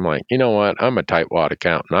 $75. I'm like, you know what? I'm a tightwad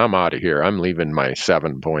accountant. I'm out of here. I'm leaving my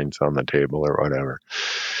 7 points on the table or whatever.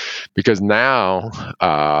 Because now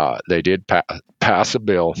they did pass a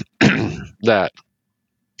bill that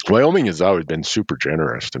Wyoming has always been super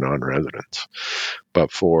generous to non-residents. But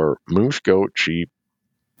for moose, goat, sheep,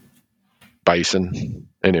 bison,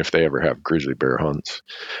 and if they ever have grizzly bear hunts,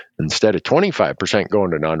 instead of 25%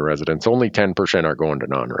 going to non-residents, only 10% are going to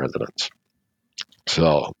non-residents.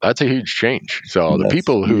 So that's a huge change. So the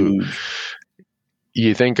people who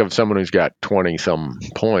you think of someone who's got 20 some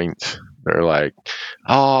points, they're like,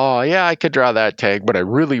 oh yeah, I could draw that tag, but I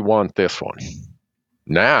really want this one.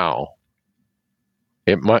 Now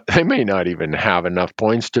they may not even have enough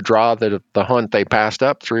points to draw the hunt they passed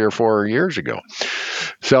up 3 or 4 years ago.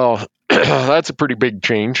 So that's a pretty big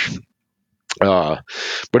change. But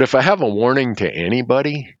if I have a warning to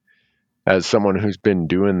anybody, as someone who's been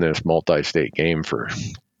doing this multi-state game for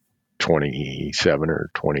 27 or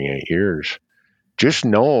 28 years, just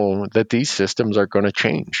know that these systems are going to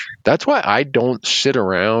change. That's why I don't sit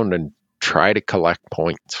around and try to collect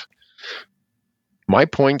points. My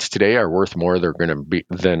points today are worth more than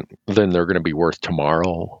they're going to be worth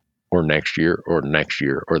tomorrow or next year or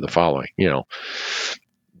the following.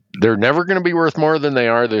 They're never going to be worth more than they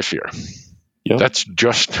are this year. Yep. That's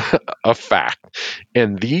just a fact.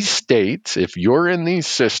 And these states, if you're in these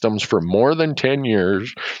systems for more than 10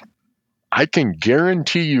 years, I can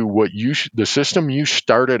guarantee you the system you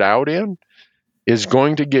started out in is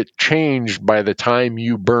going to get changed by the time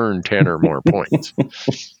you burn 10 or more points.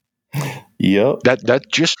 Yep. That's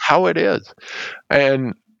just how it is.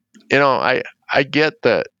 And I get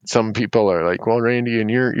that some people are like, well, Randy, and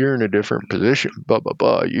you're in a different position, blah blah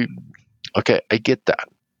blah. Okay, I get that.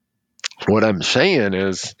 What I'm saying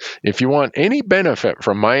is, if you want any benefit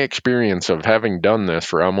from my experience of having done this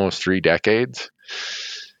for almost 3 decades,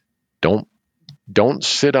 don't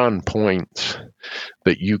sit on points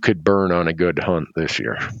that you could burn on a good hunt this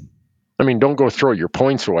year. I mean, don't go throw your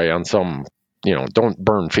points away on some, don't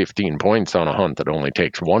burn 15 points on a hunt that only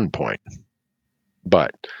takes 1 point.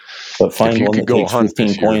 But find one that takes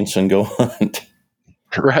 15 points and go hunt.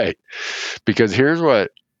 Right. Because here's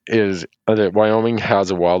what is that Wyoming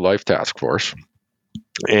has a wildlife task force,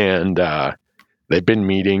 and they've been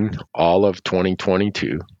meeting all of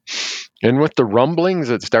 2022. And with the rumblings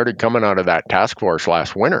that started coming out of that task force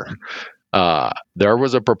last winter, there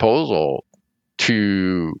was a proposal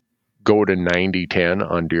to go to 90-10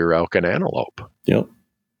 on deer, elk, and antelope. Yep.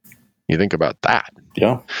 You think about that.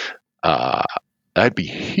 Yeah. That'd be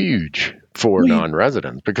huge for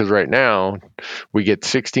non-residents, because right now we get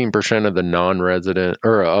 16% of the non-resident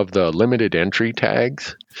or of the limited entry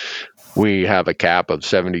tags. We have a cap of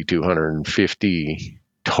 7,250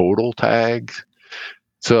 total tags.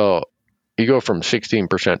 So you go from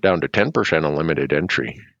 16% down to 10% on limited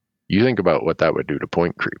entry. You think about what that would do to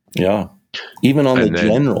point creep. Yeah. Even on the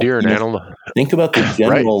general. Deer and antelope. Think about the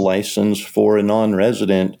general license for a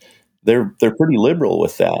non-resident. They're pretty liberal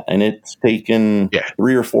with that. And it's taken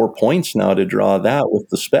 3 or 4 points now to draw that. With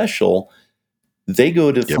the special, they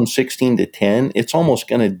go to from 16 to 10. It's almost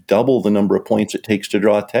going to double the number of points it takes to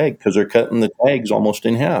draw a tag, because they're cutting the tags almost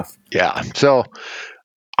in half. Yeah. So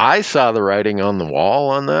I saw the writing on the wall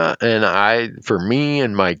on that. And for me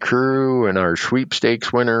and my crew and our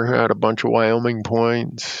sweepstakes winner had a bunch of Wyoming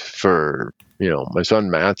points. For my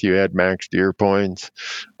son Matthew had max deer points.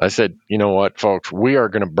 I said, you know what, folks, we are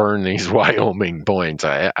going to burn these Wyoming points.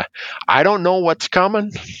 I don't know what's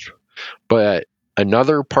coming, but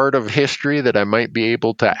another part of history that I might be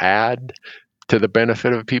able to add to the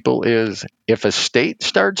benefit of people is, if a state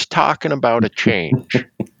starts talking about a change,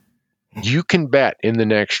 you can bet in the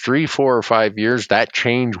next 3, 4, or 5 years that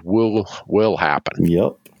change will happen.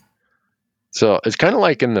 Yep. So it's kind of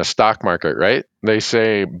like in the stock market, right? They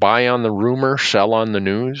say buy on the rumor, sell on the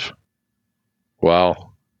news.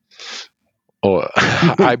 Well,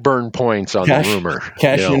 I burn points on the rumor.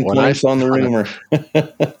 Cash in points on the rumor.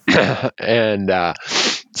 And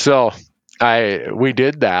so we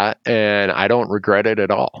did that, and I don't regret it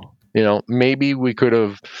at all. Maybe we could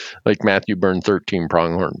have, like Matthew burned 13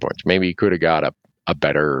 pronghorn points. Maybe he could have got a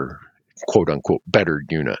better, quote unquote, better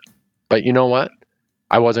unit. But you know what?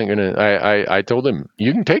 I wasn't going to, I told him,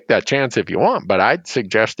 you can take that chance if you want, but I'd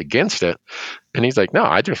suggest against it. And he's like, no,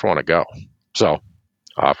 I just want to go. So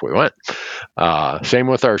off we went. Same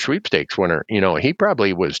with our sweepstakes winner. He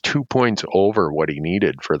probably was 2 points over what he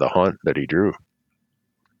needed for the hunt that he drew.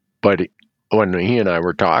 But when he and I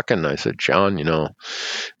were talking, I said, Sean,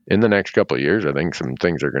 in the next couple of years, I think some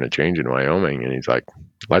things are going to change in Wyoming. And he's like,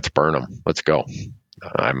 let's burn them. Let's go.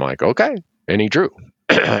 I'm like, okay. And he drew.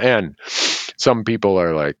 And some people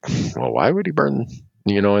are like, well, why would he burn?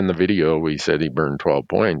 In the video, we said he burned 12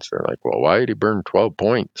 points. They're like, well, why did he burn 12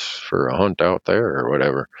 points for a hunt out there or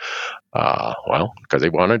whatever? Well, because he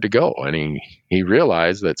wanted to go. And he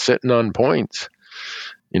realized that sitting on points,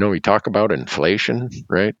 we talk about inflation,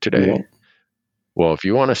 right, today. Yeah. Well, if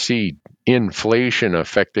you want to see inflation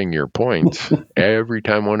affecting your points, every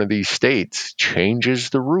time one of these states changes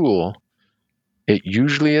the rule, it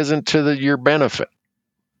usually isn't to your benefit.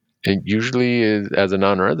 It usually is, as a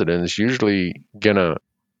non-resident, it's usually going to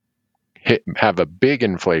have a big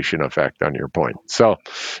inflation effect on your points. So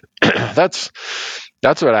that's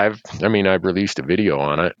what I've released a video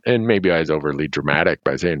on it, and maybe I was overly dramatic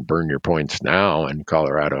by saying burn your points now in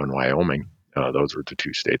Colorado and Wyoming. Those were the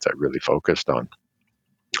two states I really focused on.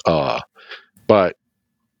 But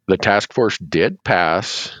the task force did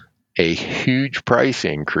pass a huge price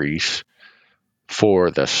increase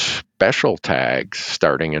for the special tags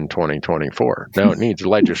starting in 2024. Now it needs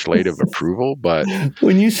legislative approval, but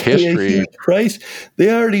when you say a huge price,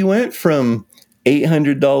 they already went from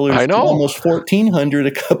 $800 to almost $1,400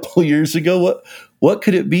 a couple years ago. What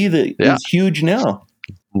could it be that is huge now?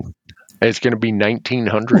 It's going to be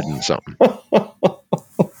 $1,900 and something.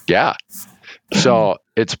 Yeah. So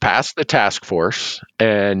it's passed the task force,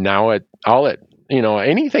 and now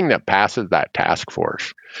anything that passes that task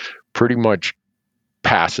force pretty much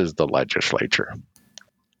passes the legislature.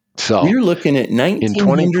 So you're looking at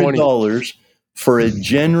 $1,900 for a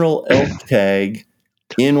general elk tag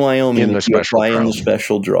in Wyoming in the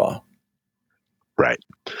special draw. Right.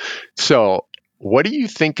 So what do you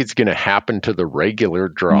think is going to happen to the regular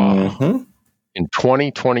draw in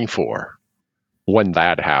 2024 when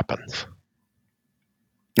that happens?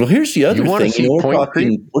 Well, here's the other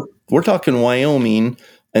thing. We're talking Wyoming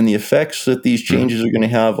and the effects that these changes are going to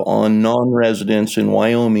have on non-residents in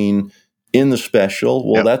Wyoming in the special.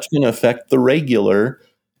 Well, that's going to affect the regular,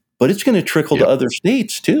 but it's going to trickle to other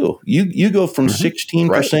states too. You go from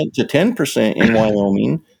 16% to 10% in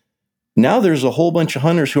Wyoming. Now there's a whole bunch of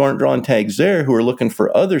hunters who aren't drawing tags there who are looking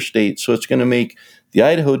for other states. So it's going to make the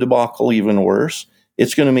Idaho debacle even worse.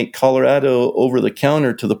 It's going to make Colorado over the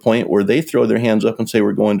counter to the point where they throw their hands up and say,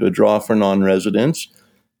 we're going to a draw for non-residents.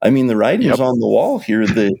 I mean, the writing's on the wall here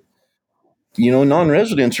that,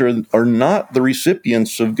 non-residents are not the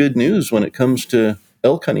recipients of good news when it comes to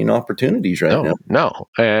elk hunting opportunities now. No.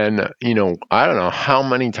 And, I don't know how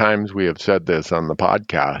many times we have said this on the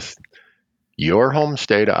podcast. Your home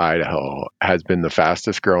state of Idaho has been the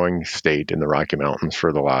fastest growing state in the Rocky Mountains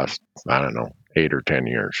for the last, 8 or 10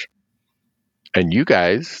 years. And you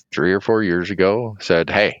guys 3 or 4 years ago said,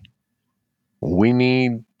 hey, we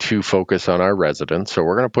need to focus on our residents, so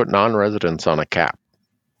we're going to put non-residents on a cap.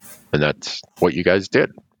 And that's what you guys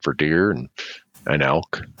did for deer and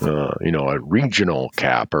elk, a regional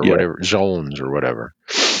cap or whatever, zones or whatever.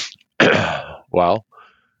 Well,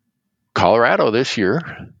 Colorado this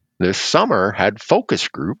summer, had focus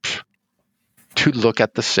groups to look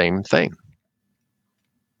at the same thing.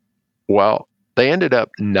 Well, they ended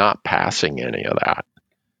up not passing any of that.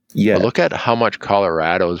 Yeah. But look at how much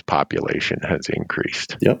Colorado's population has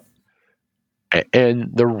increased. Yep.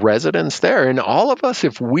 And the residents there, and all of us,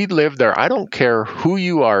 if we live there, I don't care who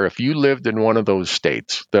you are, if you lived in one of those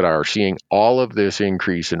states that are seeing all of this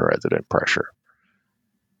increase in resident pressure,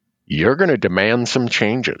 you're going to demand some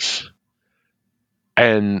changes.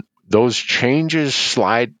 And those changes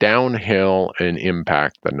slide downhill and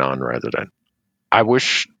impact the non-resident. I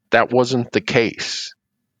wish that wasn't the case,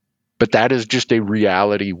 but that is just a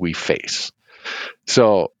reality we face.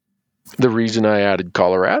 So the reason I added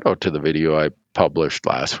Colorado to the video I published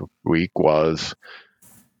last week was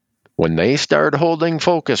when they start holding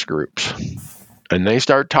focus groups and they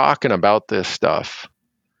start talking about this stuff,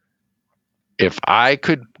 if I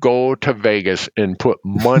could go to Vegas and put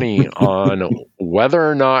money on whether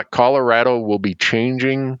or not Colorado will be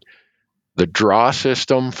changing the draw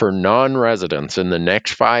system for non-residents in the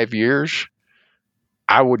next 5 years,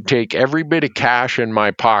 I would take every bit of cash in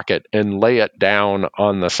my pocket and lay it down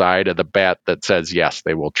on the side of the bet that says, yes,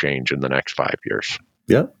 they will change in the next 5 years.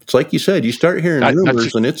 Yeah, it's like you said, you start hearing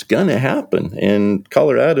rumors and it's going to happen. And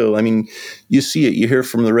Colorado, I mean, you see it, you hear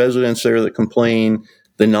from the residents there that complain,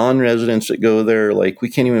 The non-residents that go there, like, we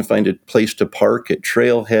can't even find a place to park at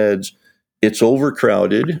trailheads. It's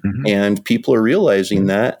overcrowded, and people are realizing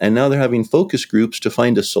that, and now they're having focus groups to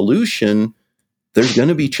find a solution. There's going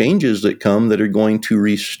to be changes that come that are going to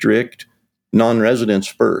restrict non-residents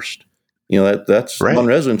first. That's Right.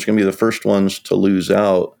 non-residents are going to be the first ones to lose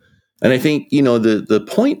out. And I think, the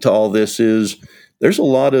point to all this is there's a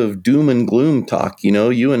lot of doom and gloom talk.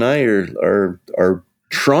 You and I are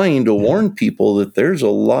trying to warn people that there's a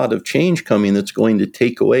lot of change coming that's going to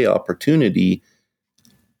take away opportunity.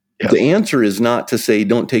 Yes. The answer is not to say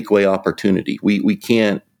don't take away opportunity. We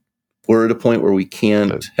can't. We're at a point where we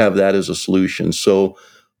can't have that as a solution. So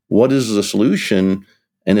what is the solution?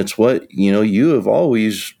 And it's what, you have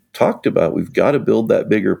always talked about. We've got to build that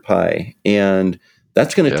bigger pie, and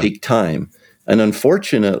that's going to take time. And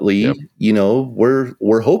unfortunately,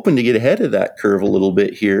 we're hoping to get ahead of that curve a little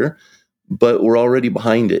bit here, but we're already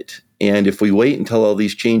behind it. And if we wait until all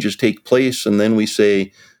these changes take place and then we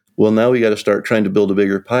say, well, now we got to start trying to build a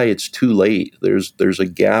bigger pie, it's too late. There's a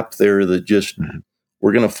gap there that just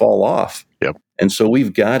we're going to fall off. Yep. And so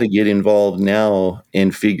we've got to get involved now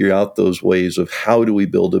and figure out those ways of how do we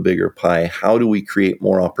build a bigger pie? How do we create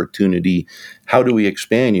more opportunity? How do we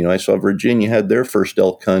expand? I saw Virginia had their first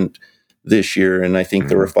elk hunt this year, and I think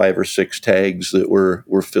there were 5 or 6 tags that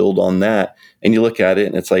were filled on that. And you look at it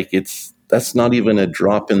and it's like, that's not even a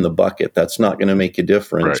drop in the bucket. That's not going to make a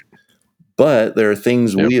difference. Right. But there are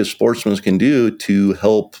things we as sportsmen can do to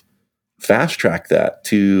help fast track that,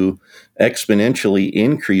 to exponentially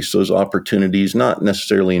increase those opportunities, not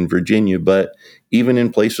necessarily in Virginia, but even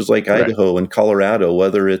in places like Idaho and Colorado,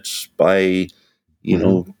 whether it's by,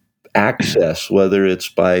 access, whether it's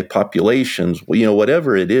by populations,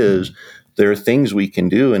 whatever it is, there are things we can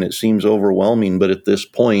do, and it seems overwhelming. But at this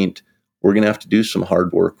point, we're going to have to do some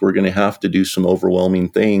hard work. We're going to have to do some overwhelming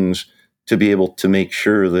things to be able to make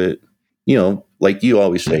sure that, like you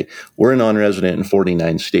always say, we're a non-resident in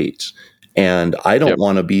 49 states. And I don't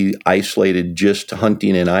want to be isolated just to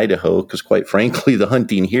hunting in Idaho, because quite frankly, the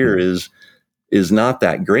hunting here is not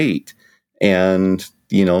that great. And,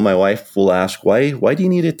 my wife will ask, why do you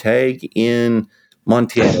need a tag in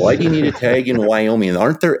Montana? Why do you need a tag in Wyoming?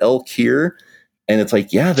 Aren't there elk here? And it's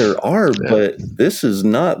like, yeah, there are, but this is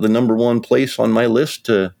not the number one place on my list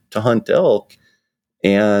to hunt elk.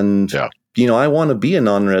 And, I want to be a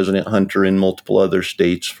non-resident hunter in multiple other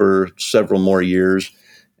states for several more years.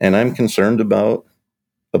 And I'm concerned about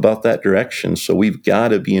that direction. So we've got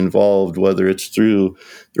to be involved, whether it's through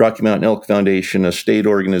the Rocky Mountain Elk Foundation, a state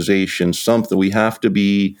organization, something. We have to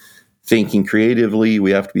be thinking creatively. We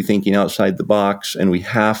have to be thinking outside the box, and we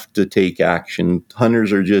have to take action.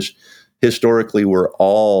 Hunters are just, historically, we're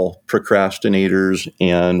all procrastinators.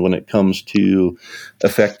 And when it comes to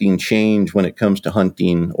affecting change, when it comes to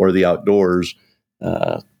hunting or the outdoors,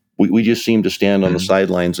 we just seem to stand on the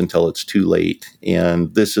sidelines until it's too late.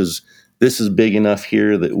 And this is big enough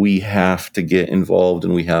here that we have to get involved,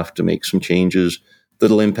 and we have to make some changes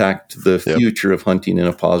that'll impact the future of hunting in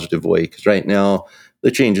a positive way. Because right now,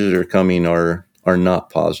 the changes that are coming are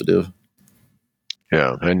not positive.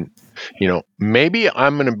 Yeah. And, maybe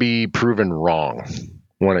I'm going to be proven wrong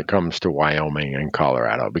when it comes to Wyoming and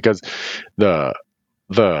Colorado, because the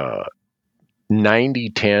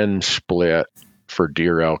 90-10 split for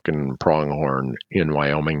deer, elk, and pronghorn in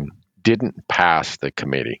Wyoming didn't pass the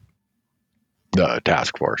committee, the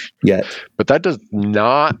task force yet. But that does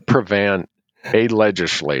not prevent a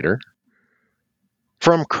legislator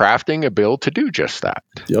from crafting a bill to do just that.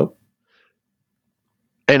 Yep.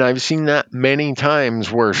 And I've seen that many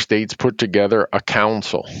times where states put together a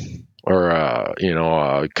council or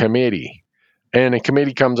a committee, and a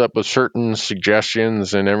committee comes up with certain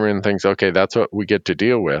suggestions, and everyone thinks, okay, that's what we get to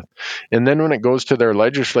deal with. And then when it goes to their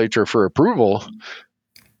legislature for approval,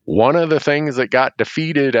 one of the things that got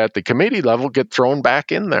defeated at the committee level get thrown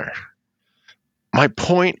back in there. My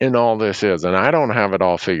point in all this is, and I don't have it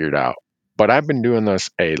all figured out, but I've been doing this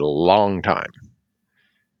a long time,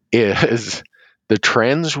 is the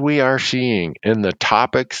trends we are seeing in the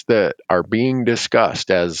topics that are being discussed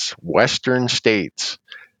as Western states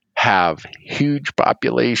have huge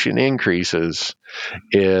population increases,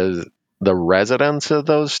 is the residents of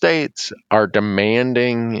those states are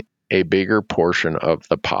demanding a bigger portion of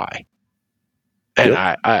the pie. And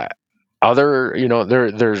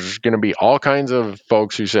there's going to be all kinds of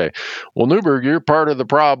folks who say, well, Newberg, you're part of the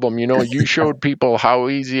problem. You showed people how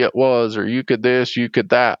easy it was, or you could this, you could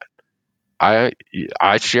that. I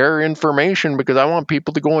share information because I want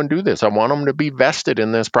people to go and do this. I want them to be vested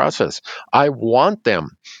in this process. I want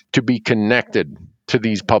them to be connected to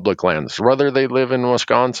these public lands, whether they live in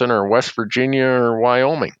Wisconsin or West Virginia or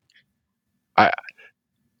Wyoming.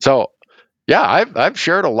 So, yeah, I've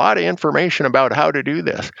shared a lot of information about how to do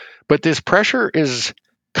this, but this pressure is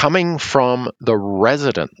coming from the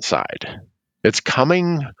resident side. It's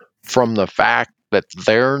coming from the fact that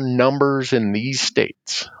their numbers in these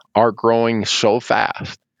states are growing so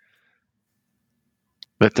fast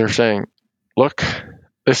that they're saying, look,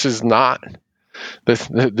 this is not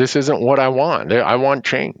this isn't what I want. I want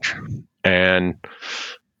change. And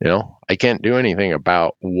I can't do anything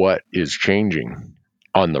about what is changing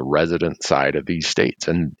on the resident side of these states.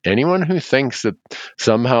 And anyone who thinks that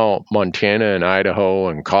somehow Montana and Idaho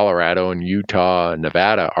and Colorado and Utah and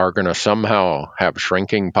Nevada are going to somehow have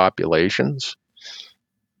shrinking populations,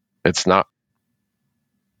 it's not.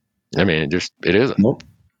 I mean, it isn't. Nope.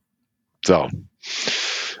 So,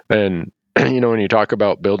 and when you talk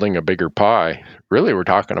about building a bigger pie, really we're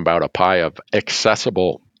talking about a pie of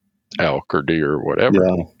accessible elk or deer or whatever.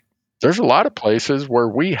 Yeah. There's a lot of places where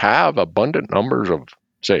we have abundant numbers of,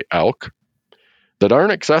 say, elk that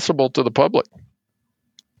aren't accessible to the public.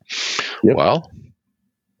 Yep. Well,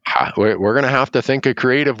 we're going to have to think of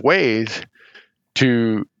creative ways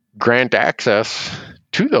to grant access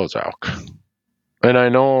to those elk. And I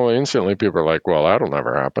know instantly people are like, well, that'll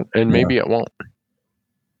never happen. And maybe it won't.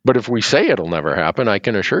 But if we say it'll never happen, I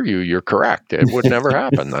can assure you you're correct. It would never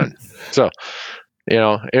happen then. So,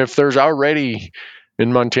 if there's already,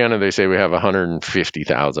 in Montana, they say we have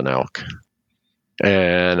 150,000 elk.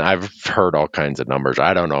 And I've heard all kinds of numbers.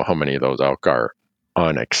 I don't know how many of those elk are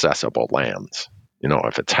on accessible lands.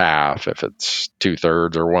 If it's half, if it's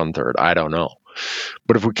 2/3 or 1/3, I don't know.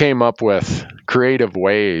 But if we came up with creative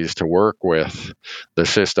ways to work with the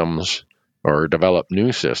systems or develop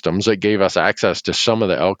new systems that gave us access to some of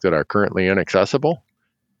the elk that are currently inaccessible,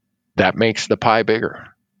 that makes the pie bigger.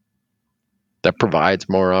 That provides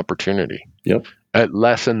more opportunity. Yep. It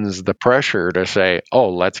lessens the pressure to say, oh,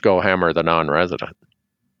 let's go hammer the non-resident.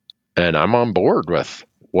 And I'm on board with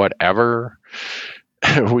whatever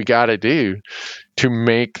we got to do to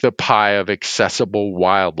make the pie of accessible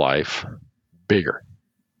wildlife bigger.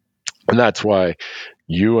 And that's why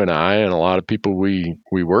you and I and a lot of people we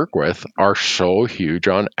work with are so huge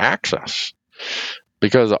on access.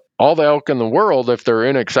 Because all the elk in the world, if they're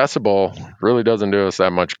inaccessible, really doesn't do us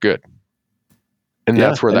that much good. And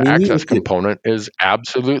that's where the access component is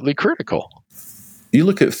absolutely critical. You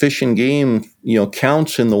look at Fish and Game,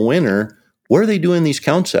 counts in the winter. Where are they doing these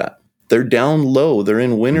counts at? They're down low. They're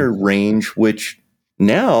in winter range, which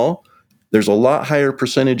now there's a lot higher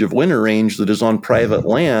percentage of winter range that is on private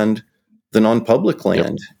land than on public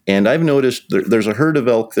land. Yep. And I've noticed there's a herd of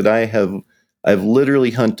elk that I've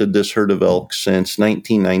literally hunted this herd of elk since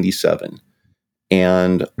 1997.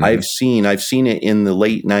 And I've seen it in the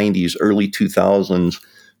late 90s, early 2000s.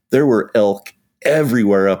 There were elk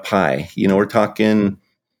everywhere up high. We're talking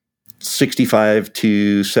 65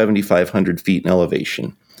 to 7,500 feet in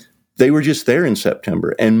elevation. They were just there in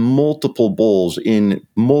September, and multiple bulls in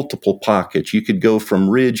multiple pockets. You could go from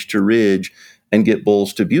ridge to ridge and get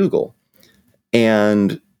bulls to bugle.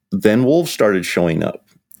 And then wolves started showing up.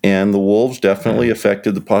 And the wolves definitely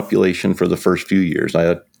affected the population for the first few years.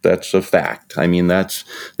 That's a fact. I mean,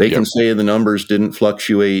 they can say the numbers didn't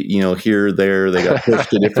fluctuate, here or there. They got pushed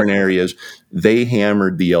to different areas. They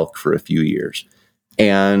hammered the elk for a few years.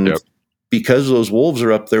 And because those wolves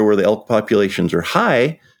are up there where the elk populations are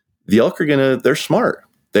high, the elk they're smart.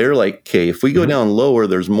 They're like, okay, if we go down lower,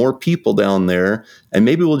 there's more people down there, and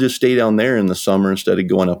maybe we'll just stay down there in the summer instead of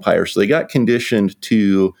going up higher. So they got conditioned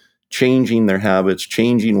to changing their habits,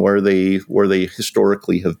 changing where they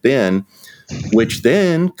historically have been, which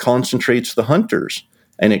then concentrates the hunters.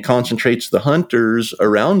 And it concentrates the hunters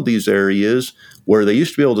around these areas where they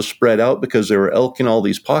used to be able to spread out because there were elk in all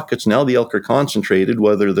these pockets. Now the elk are concentrated,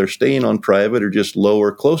 whether they're staying on private or just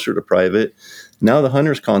lower, closer to private. Now the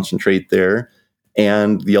hunters concentrate there,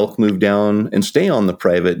 and the elk move down and stay on the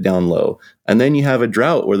private down low. And then you have a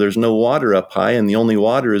drought where there's no water up high, and the only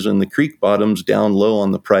water is in the creek bottoms down low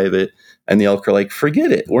on the private. And the elk are like,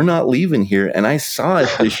 forget it, we're not leaving here. And I saw it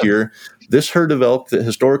this year. This herd of elk that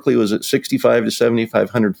historically was at 65 to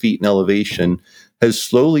 7,500 feet in elevation has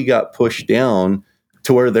slowly got pushed down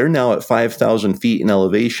to where they're now at 5,000 feet in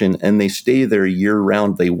elevation, and they stay there year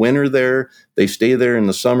round. They winter there. They stay there in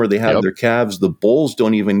the summer. They have their calves. The bulls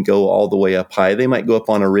don't even go all the way up high. They might go up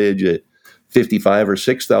on a ridge at 55 or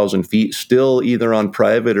 6,000 feet, still either on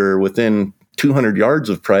private or within 200 yards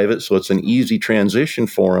of private. So it's an easy transition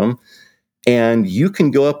for them. And you can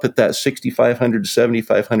go up at that 6,500 to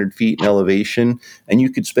 7,500 feet in elevation, and you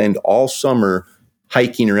could spend all summer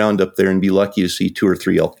hiking around up there and be lucky to see 2 or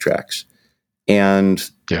 3 elk tracks. And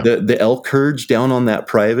Yeah. the elk herds down on that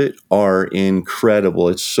private are incredible.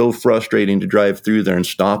 It's so frustrating to drive through there and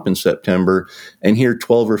stop in September and hear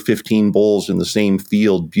 12 or 15 bulls in the same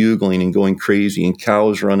field bugling and going crazy and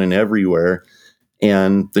cows running everywhere.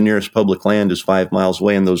 And the nearest public land is 5 miles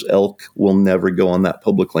away, and those elk will never go on that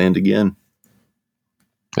public land again.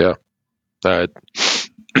 Yeah. And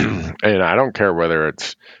I don't care whether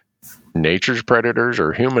it's nature's predators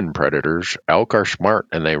or human predators. Elk are smart,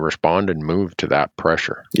 and they respond and move to that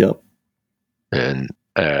pressure. Yep. And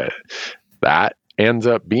that ends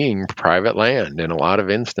up being private land in a lot of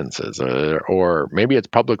instances, or maybe it's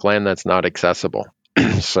public land that's not accessible.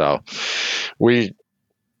 So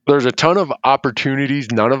there's a ton of opportunities.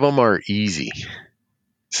 None of them are easy.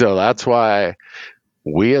 So that's why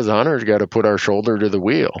we as hunters got to put our shoulder to the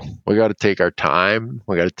wheel. We got to take our time.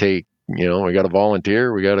 We got to take, we got to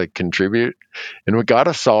volunteer. We got to contribute, and we got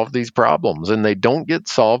to solve these problems. And they don't get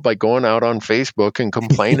solved by going out on Facebook and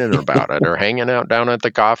complaining about it, or hanging out down at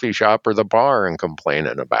the coffee shop or the bar and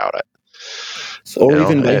complaining about it. Or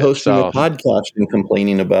even by hosting a podcast and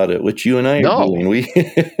complaining about it, which you and I are doing. We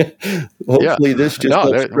hopefully this just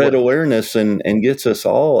helps spread awareness and gets us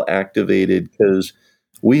all activated, because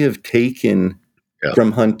we have taken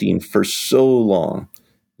from hunting for so long.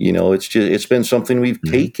 It's been something we've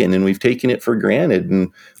taken, and we've taken it for granted,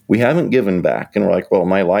 and we haven't given back. And we're like, well,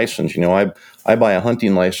 my license, I buy a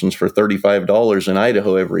hunting license for $35 in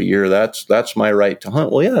Idaho every year. That's my right to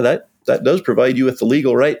hunt. Well, yeah, that does provide you with the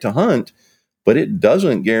legal right to hunt, but it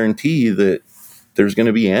doesn't guarantee that there's going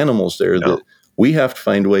to be animals there. No. That we have to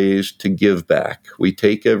find ways to give back. We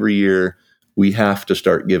take every year. We have to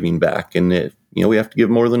start giving back, and we have to give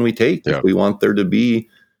more than we take if we want there to be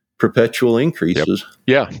perpetual increases.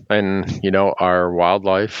 Yeah. And, our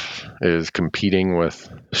wildlife is competing with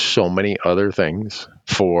so many other things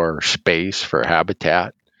for space, for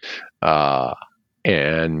habitat.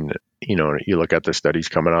 And, you look at the studies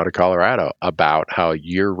coming out of Colorado about how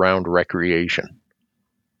year-round recreation,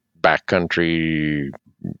 backcountry,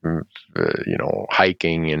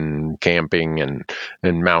 hiking and camping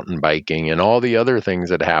and mountain biking and all the other things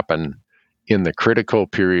that happen in the critical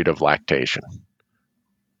period of lactation.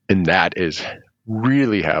 And that is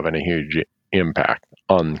really having a huge impact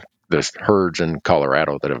on the herds in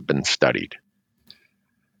Colorado that have been studied.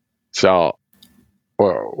 So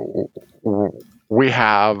we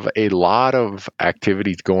have a lot of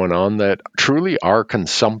activities going on that truly are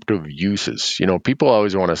consumptive uses. People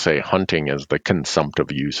always want to say hunting is the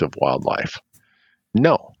consumptive use of wildlife.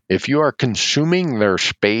 No, if you are consuming their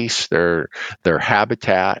space, their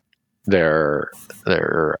habitat, their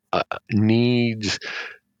needs,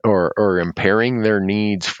 or impairing their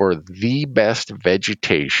needs for the best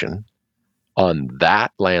vegetation on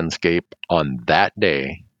that landscape on that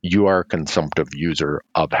day, you are a consumptive user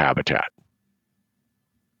of habitat.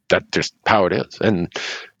 That's just how it is. And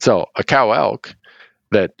so a cow elk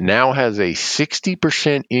that now has a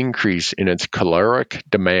 60% increase in its caloric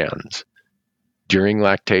demands during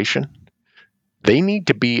lactation, they need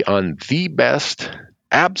to be on the best,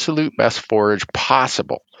 absolute best forage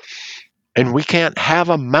possible. And we can't have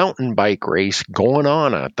a mountain bike race going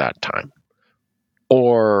on at that time,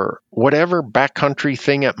 or whatever backcountry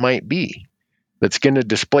thing it might be that's going to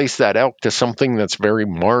displace that elk to something that's very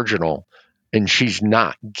marginal, and she's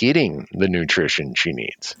not getting the nutrition she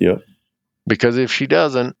needs. Yeah. Because if she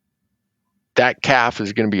doesn't, that calf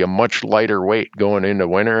is going to be a much lighter weight going into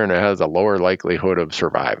winter, and it has a lower likelihood of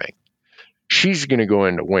surviving. She's going to go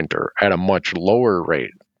into winter at a much lower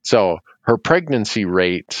rate. So her pregnancy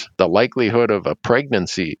rate, the likelihood of a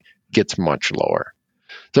pregnancy, gets much lower.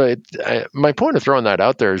 So my point of throwing that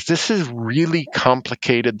out there is this is really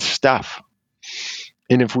complicated stuff.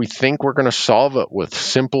 And if we think we're going to solve it with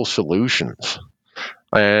simple solutions,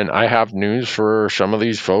 and I have news for some of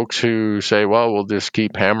these folks who say, well, we'll just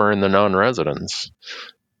keep hammering the non-residents.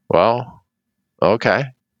 Well, okay.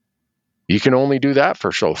 You can only do that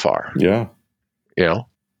for so far. Yeah.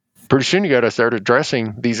 Pretty soon you got to start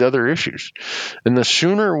addressing these other issues. And the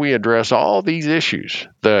sooner we address all these issues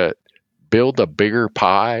that build a bigger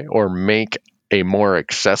pie or make a more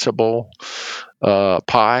accessible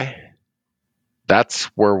pie, that's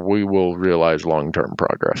where we will realize long-term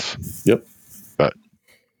progress. Yep. But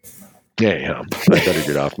yeah, I better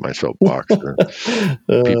get off my soapbox.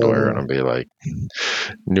 People are going to be like,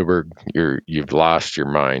 Newberg, you've lost your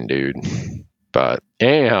mind, dude. But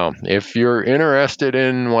anyhow, if you're interested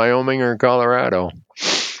in Wyoming or Colorado,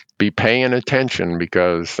 be paying attention,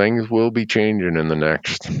 because things will be changing in the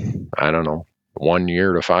next, 1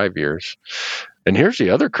 year to 5 years. And here's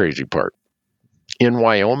the other crazy part. In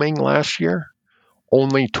Wyoming last year,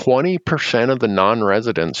 only 20% of the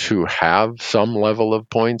non-residents who have some level of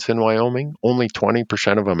points in Wyoming, only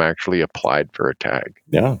 20% of them actually applied for a tag.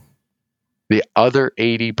 Yeah. The other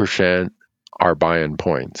 80% are buying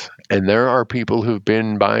points. And there are people who've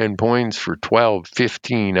been buying points for 12,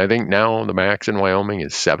 15. I think now the max in Wyoming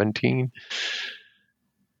is 17.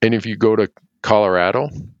 And if you go to Colorado,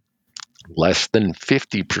 less than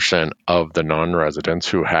 50% of the non-residents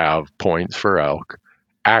who have points for elk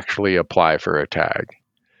actually apply for a tag.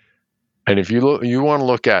 And if you want to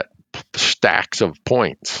look at stacks of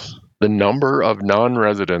points, the number of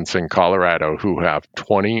non-residents in Colorado who have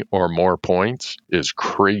 20 or more points is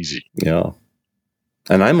crazy. Yeah.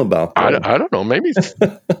 And I'm about that. I don't know. Maybe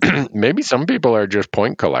maybe some people are just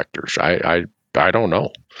point collectors. I don't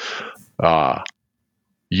know.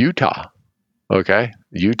 Utah. Okay.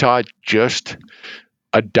 Utah just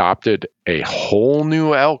adopted a whole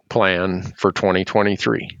new elk plan for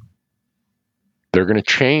 2023. They're going to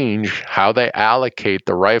change how they allocate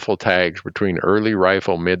the rifle tags between early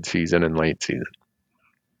rifle, mid-season, and late season.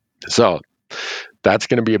 So that's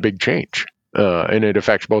going to be a big change. And it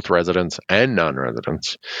affects both residents and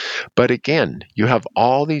non-residents. But again, you have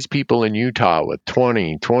all these people in Utah with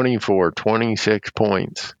 20, 24, 26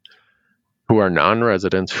 points who are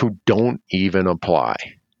non-residents who don't even apply.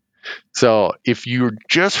 So if you're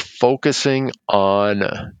just focusing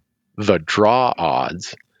on the draw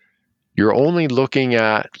odds, you're only looking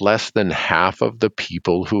at less than half of the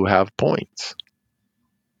people who have points.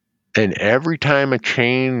 And every time a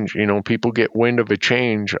change, people get wind of a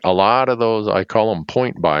change, a lot of those, I call them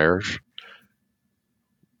point buyers,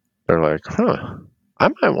 they're like, I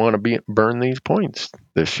might want to burn these points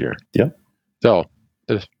this year. Yeah. So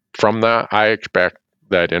from that, I expect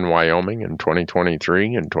that in Wyoming in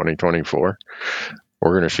 2023 and 2024,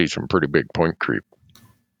 we're going to see some pretty big point creep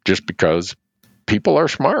just because people are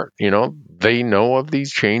smart. They know of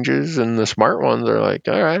these changes, and the smart ones are like,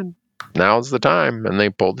 all right, now's the time, and they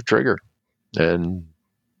pull the trigger. And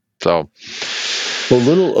so a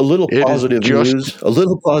little positive news. A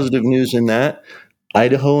little positive news in that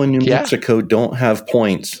Idaho and New Mexico don't have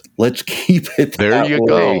points. Let's keep it there. You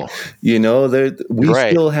way. Go. We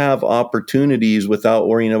still have opportunities without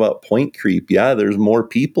worrying about point creep. Yeah, there's more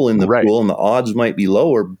people in the pool, and the odds might be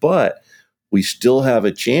lower, but we still have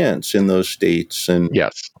a chance in those states. And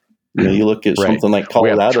yes. You look at something like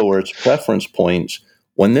Colorado where it's preference points.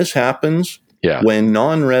 When this happens, when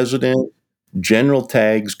non-resident general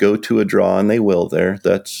tags go to a draw, and they will there,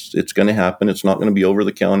 it's going to happen. It's not going to be over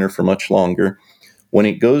the counter for much longer. When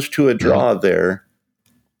it goes to a draw there,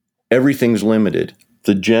 everything's limited.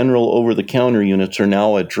 The general over the counter units are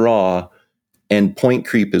now a draw, and point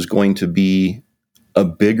creep is going to be a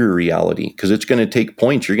bigger reality because it's going to take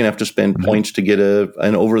points. You're going to have to spend points to get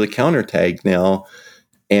an over the counter tag now.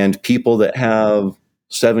 And people that have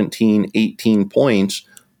 17, 18 points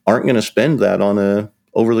aren't going to spend that on a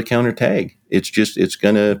over-the-counter tag. It's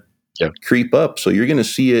going to creep up. So you're going to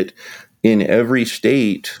see it in every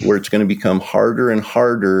state where it's going to become harder and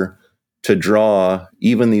harder to draw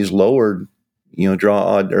even these lower, draw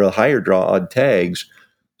odd or higher draw odd tags.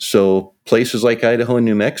 So places like Idaho and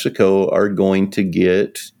New Mexico are going to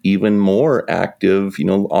get even more active.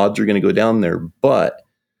 Odds are going to go down there, but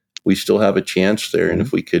we still have a chance there. And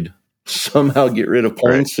if we could somehow get rid of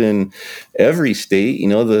points in every state,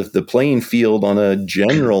 the playing field on a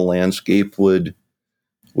general landscape would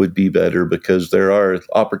be better, because there are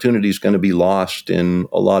opportunities going to be lost in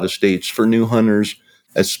a lot of states for new hunters,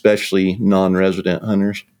 especially non-resident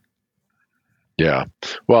hunters. Yeah.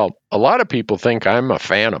 Well, a lot of people think I'm a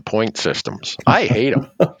fan of point systems. I hate them.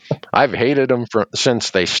 I've hated them since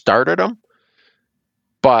they started them.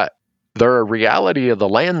 But they're a reality of the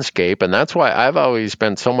landscape, and that's why I've always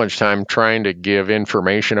spent so much time trying to give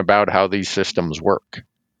information about how these systems work.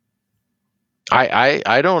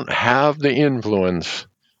 I don't have the influence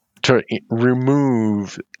to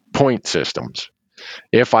remove point systems.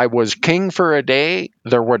 If I was king for a day,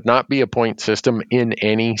 there would not be a point system in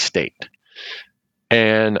any state.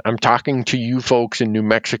 And I'm talking to you folks in New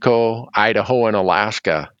Mexico, Idaho, and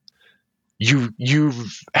Alaska.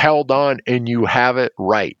 You've held on and you have it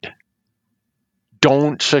right.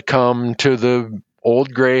 Don't succumb to the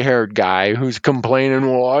old gray-haired guy who's complaining,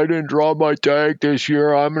 well, I didn't draw my tag this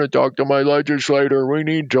year. I'm going to talk to my legislator. We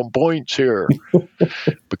need some points here.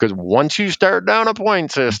 Because once you start down a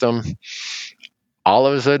point system, all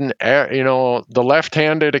of a sudden, the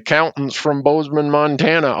left-handed accountants from Bozeman,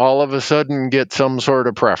 Montana, all of a sudden get some sort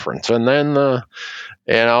of preference. And then the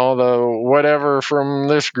whatever from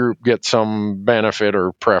this group gets some benefit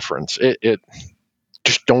or preference. It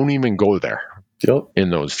just don't even go there. Yep. In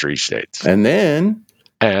those three states. And then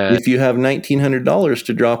And if you have $1,900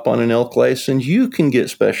 to drop on an elk license, you can get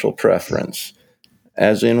special preference.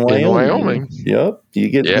 As in Wyoming. Yep. You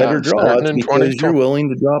get better draw odds because you're willing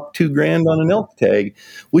to drop $2,000 on an elk tag,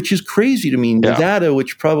 which is crazy to me. Nevada,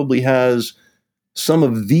 which probably has some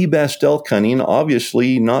of the best elk hunting,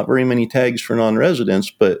 obviously not very many tags for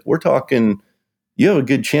non-residents, but we're talking you have a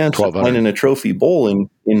good chance of finding a trophy bull in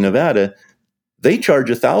Nevada. They charge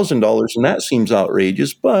 $1,000, and that seems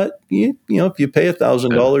outrageous. But you know, if you pay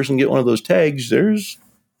 $1,000 and get one of those tags, there's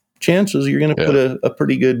chances you're going to put a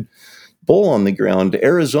pretty good bull on the ground.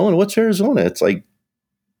 Arizona, what's Arizona? It's like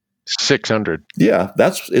 600. Yeah,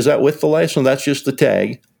 is that with the license? That's just the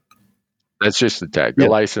tag. That's just the tag. The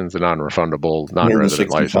license, the non-refundable,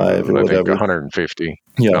 non-resident license, or I whatever. think 150.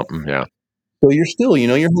 Yeah. Something, yeah. So you're still, you're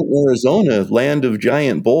hunting Arizona, land of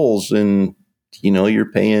giant bulls, and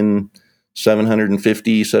you're paying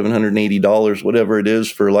 $750, $780, whatever it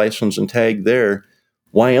is for license and tag there.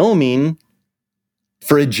 Wyoming,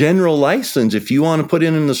 for a general license, if you want to put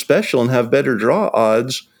in the special and have better draw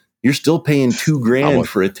odds, you're still paying $2,000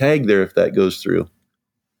 for a tag there if that goes through.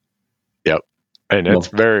 Yep. And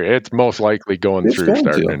it's most likely going through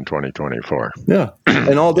starting in 2024. Yeah.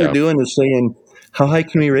 And all they're doing is saying, how high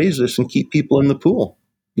can we raise this and keep people in the pool?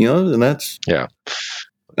 And that's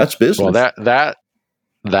business. Well,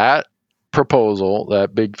 that proposal,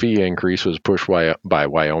 that big fee increase was pushed by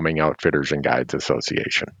Wyoming Outfitters and Guides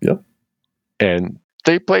Association. Yep. And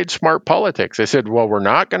they played smart politics. They said, well, we're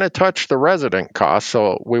not going to touch the resident costs,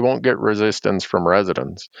 so we won't get resistance from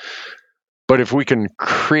residents. But if we can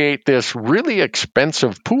create this really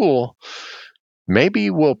expensive pool, maybe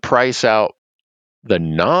we'll price out the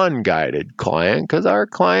non-guided client, because our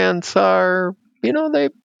clients are,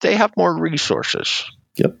 they have more resources.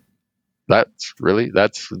 Yep. That's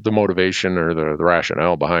the motivation or the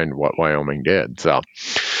rationale behind what Wyoming did. So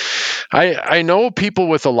I know people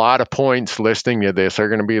with a lot of points listening to this are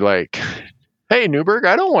going to be like, hey, Newberg,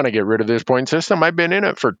 I don't want to get rid of this point system. I've been in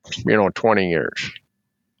it for, 20 years.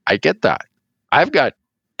 I get that. I've got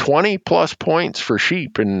 20 plus points for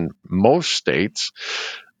sheep in most states.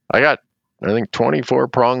 I got, I think, 24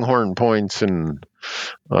 pronghorn points in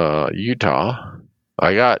Utah.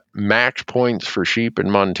 I got max points for sheep in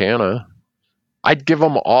Montana. I'd give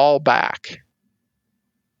them all back.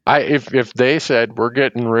 If they said we're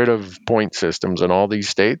getting rid of point systems in all these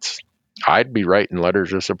states, I'd be writing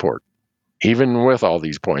letters of support, even with all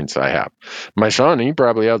these points I have. My son, he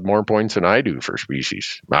probably has more points than I do for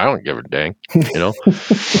species. I don't give a dang.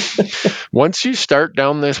 Once you start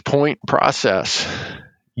down this point process,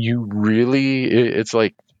 it's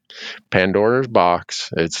like Pandora's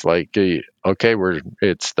box. It's like,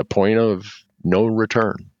 it's the point of no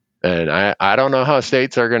return. And I don't know how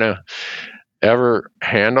states are going to ever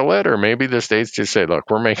handle it, or maybe the states just say, look,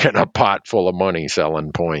 we're making a pot full of money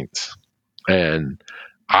selling points. And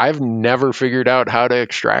I've never figured out how to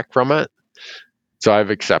extract from it. So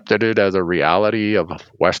I've accepted it as a reality of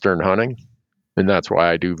Western hunting. And that's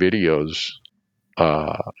why I do videos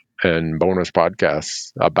and bonus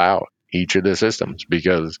podcasts about each of the systems,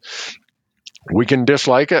 because we can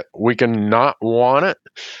dislike it, we can not want it,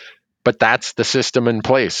 but that's the system in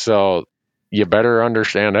place. So you better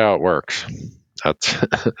understand how it works. That's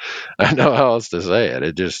I know how else to say it.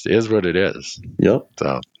 It just is what it is. Yep.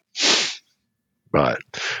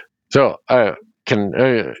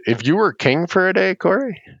 If you were king for a day,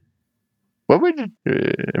 Corey, what would it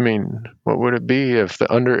be if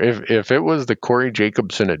if it was the Corey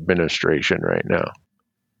Jacobson administration right now?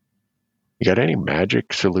 You got any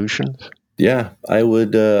magic solutions? Yeah, I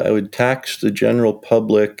would tax the general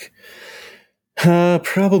public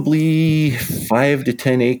probably 5 to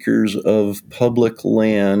 10 acres of public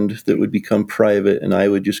land that would become private, and I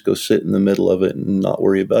would just go sit in the middle of it and not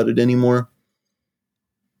worry about it anymore.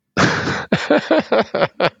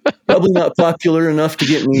 Probably not popular enough to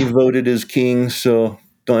get me voted as king, so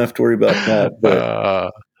don't have to worry about that.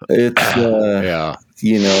 But if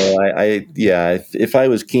I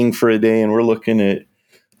was king for a day and we're looking at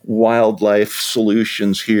wildlife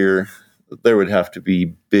solutions here, there would have to be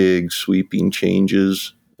big sweeping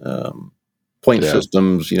changes. Point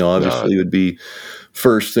systems, obviously would be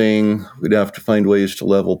first thing. We'd have to find ways to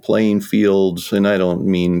level playing fields. And I don't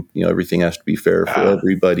mean, everything has to be fair for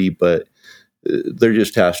everybody, but there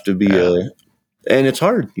just has to be and it's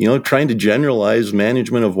hard, trying to generalize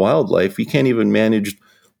management of wildlife. You can't even manage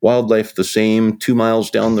wildlife the same 2 miles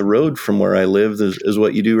down the road from where I live as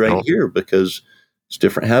what you do right here, because it's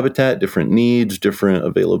different habitat, different needs, different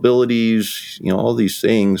availabilities, all these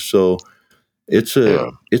things. So it's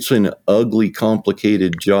an ugly,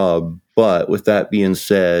 complicated job. But with that being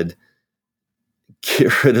said,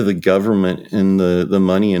 get rid of the government and the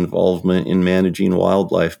money involvement in managing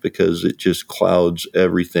wildlife, because it just clouds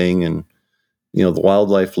everything. And, the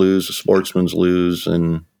wildlife lose, the sportsmen's lose,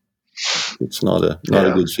 and it's not a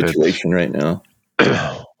good situation right now.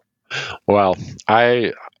 Well,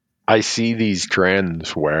 I see these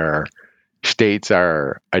trends where states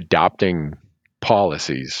are adopting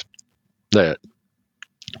policies that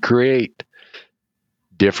create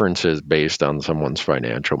differences based on someone's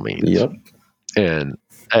financial means. Yep. And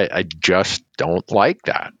I just don't like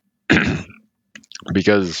that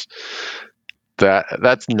because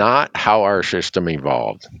that's not how our system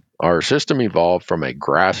evolved. Our system evolved from a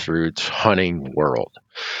grassroots hunting world,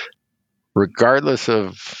 regardless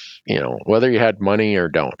of whether you had money or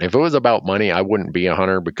don't. If it was about money, I wouldn't be a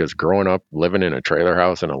hunter, because growing up living in a trailer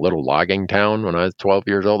house in a little logging town when I was 12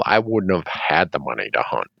 years old, I wouldn't have had the money to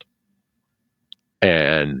hunt.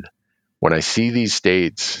 And when I see these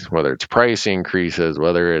states, whether it's price increases,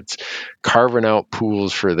 whether it's carving out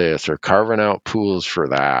pools for this or carving out pools for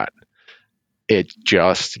that, it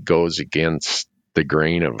just goes against the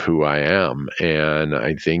grain of who I am. And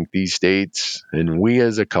I think these states, and we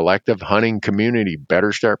as a collective hunting community,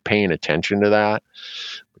 better start paying attention to that,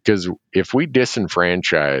 because if we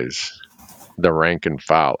disenfranchise the rank and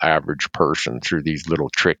file average person through these little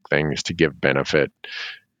trick things to give benefit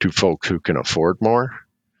to folks who can afford more,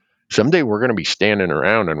 someday we're going to be standing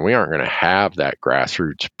around and we aren't going to have that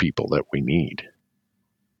grassroots people that we need.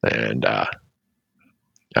 And I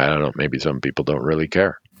don't know, maybe some people don't really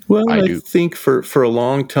care. Well, I think for a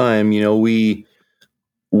long time, we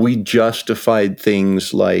justified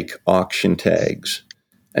things like auction tags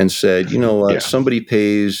and said, somebody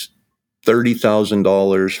pays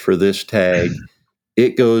 $30,000 for this tag.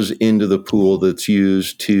 It goes into the pool that's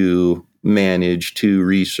used to manage, to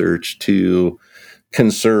research, to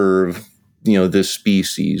conserve, this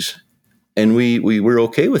species. And we were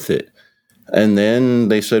okay with it. And then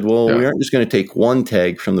they said, well, we aren't just going to take one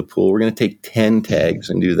tag from the pool. We're going to take 10 tags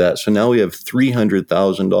and do that. So now we have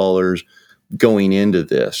 $300,000 going into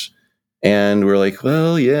this. And we're like,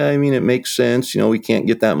 well, yeah, it makes sense. We can't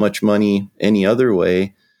get that much money any other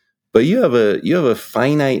way. But you have a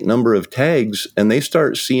finite number of tags, and they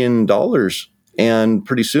start seeing dollars. And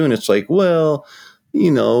pretty soon it's like, well,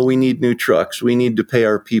 we need new trucks. We need to pay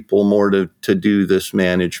our people more to do this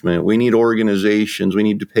management. We need organizations. We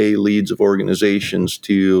need to pay leads of organizations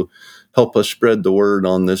to help us spread the word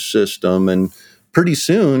on this system. And pretty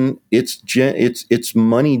soon it's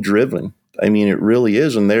money driven. It really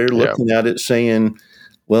is. And they're looking at it saying,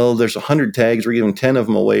 well, there's 100 tags. We're giving 10 of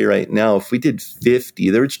them away right now. If we did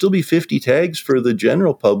 50, there would still be 50 tags for the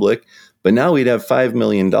general public. But now we'd have $5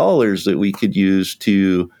 million that we could use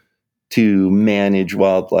to manage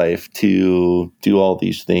wildlife, to do all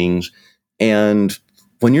these things. And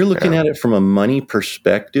when you're looking at it from a money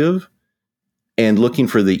perspective and looking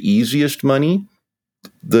for the easiest money,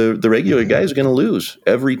 the regular guy is going to lose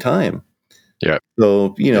every time. Yeah.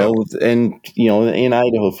 So, and, in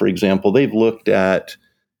Idaho, for example, they've looked at,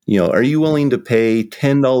 are you willing to pay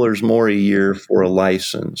 $10 more a year for a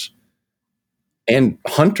license? And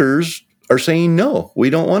hunters are saying, no, we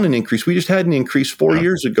don't want an increase. We just had an increase 4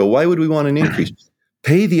 years ago. Why would we want an increase?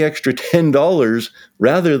 Pay the extra $10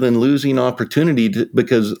 rather than losing opportunity,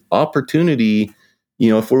 because opportunity,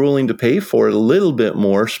 if we're willing to pay for it a little bit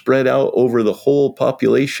more, spread out over the whole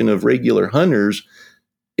population of regular hunters,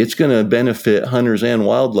 it's going to benefit hunters and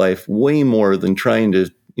wildlife way more than trying to,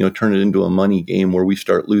 turn it into a money game where we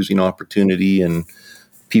start losing opportunity and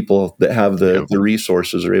people that have the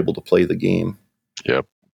resources are able to play the game. Yep.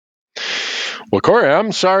 Well, Corey,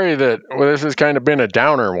 I'm sorry that this has kind of been a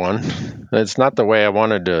downer one. It's not the way I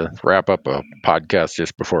wanted to wrap up a podcast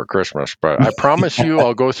just before Christmas, but I promise you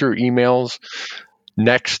I'll go through emails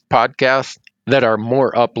next podcast that are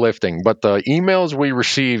more uplifting. But the emails we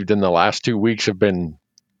received in the last 2 weeks have been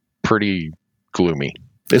pretty gloomy.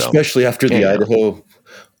 Especially after the Idaho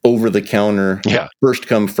over-the-counter, first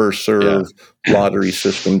come, first serve lottery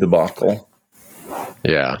system debacle.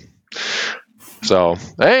 Yeah. So,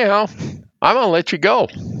 anyhow, I'm going to let you go.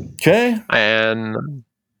 Okay. And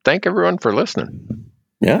thank everyone for listening.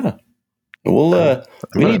 Yeah. Well,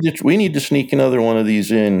 we need to sneak another one of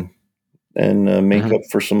these in and make up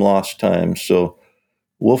for some lost time. So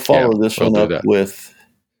we'll follow this one up with,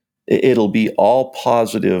 it'll be all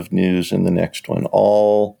positive news in the next one.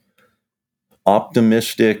 All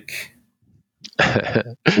optimistic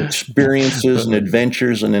experiences and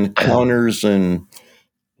adventures and encounters and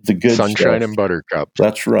the good sunshine stuff. And buttercups.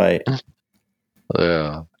 That's right.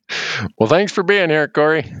 Yeah. Well, thanks for being here,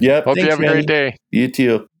 Corey. Yep. Hope you have a great day. You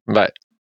too. Bye.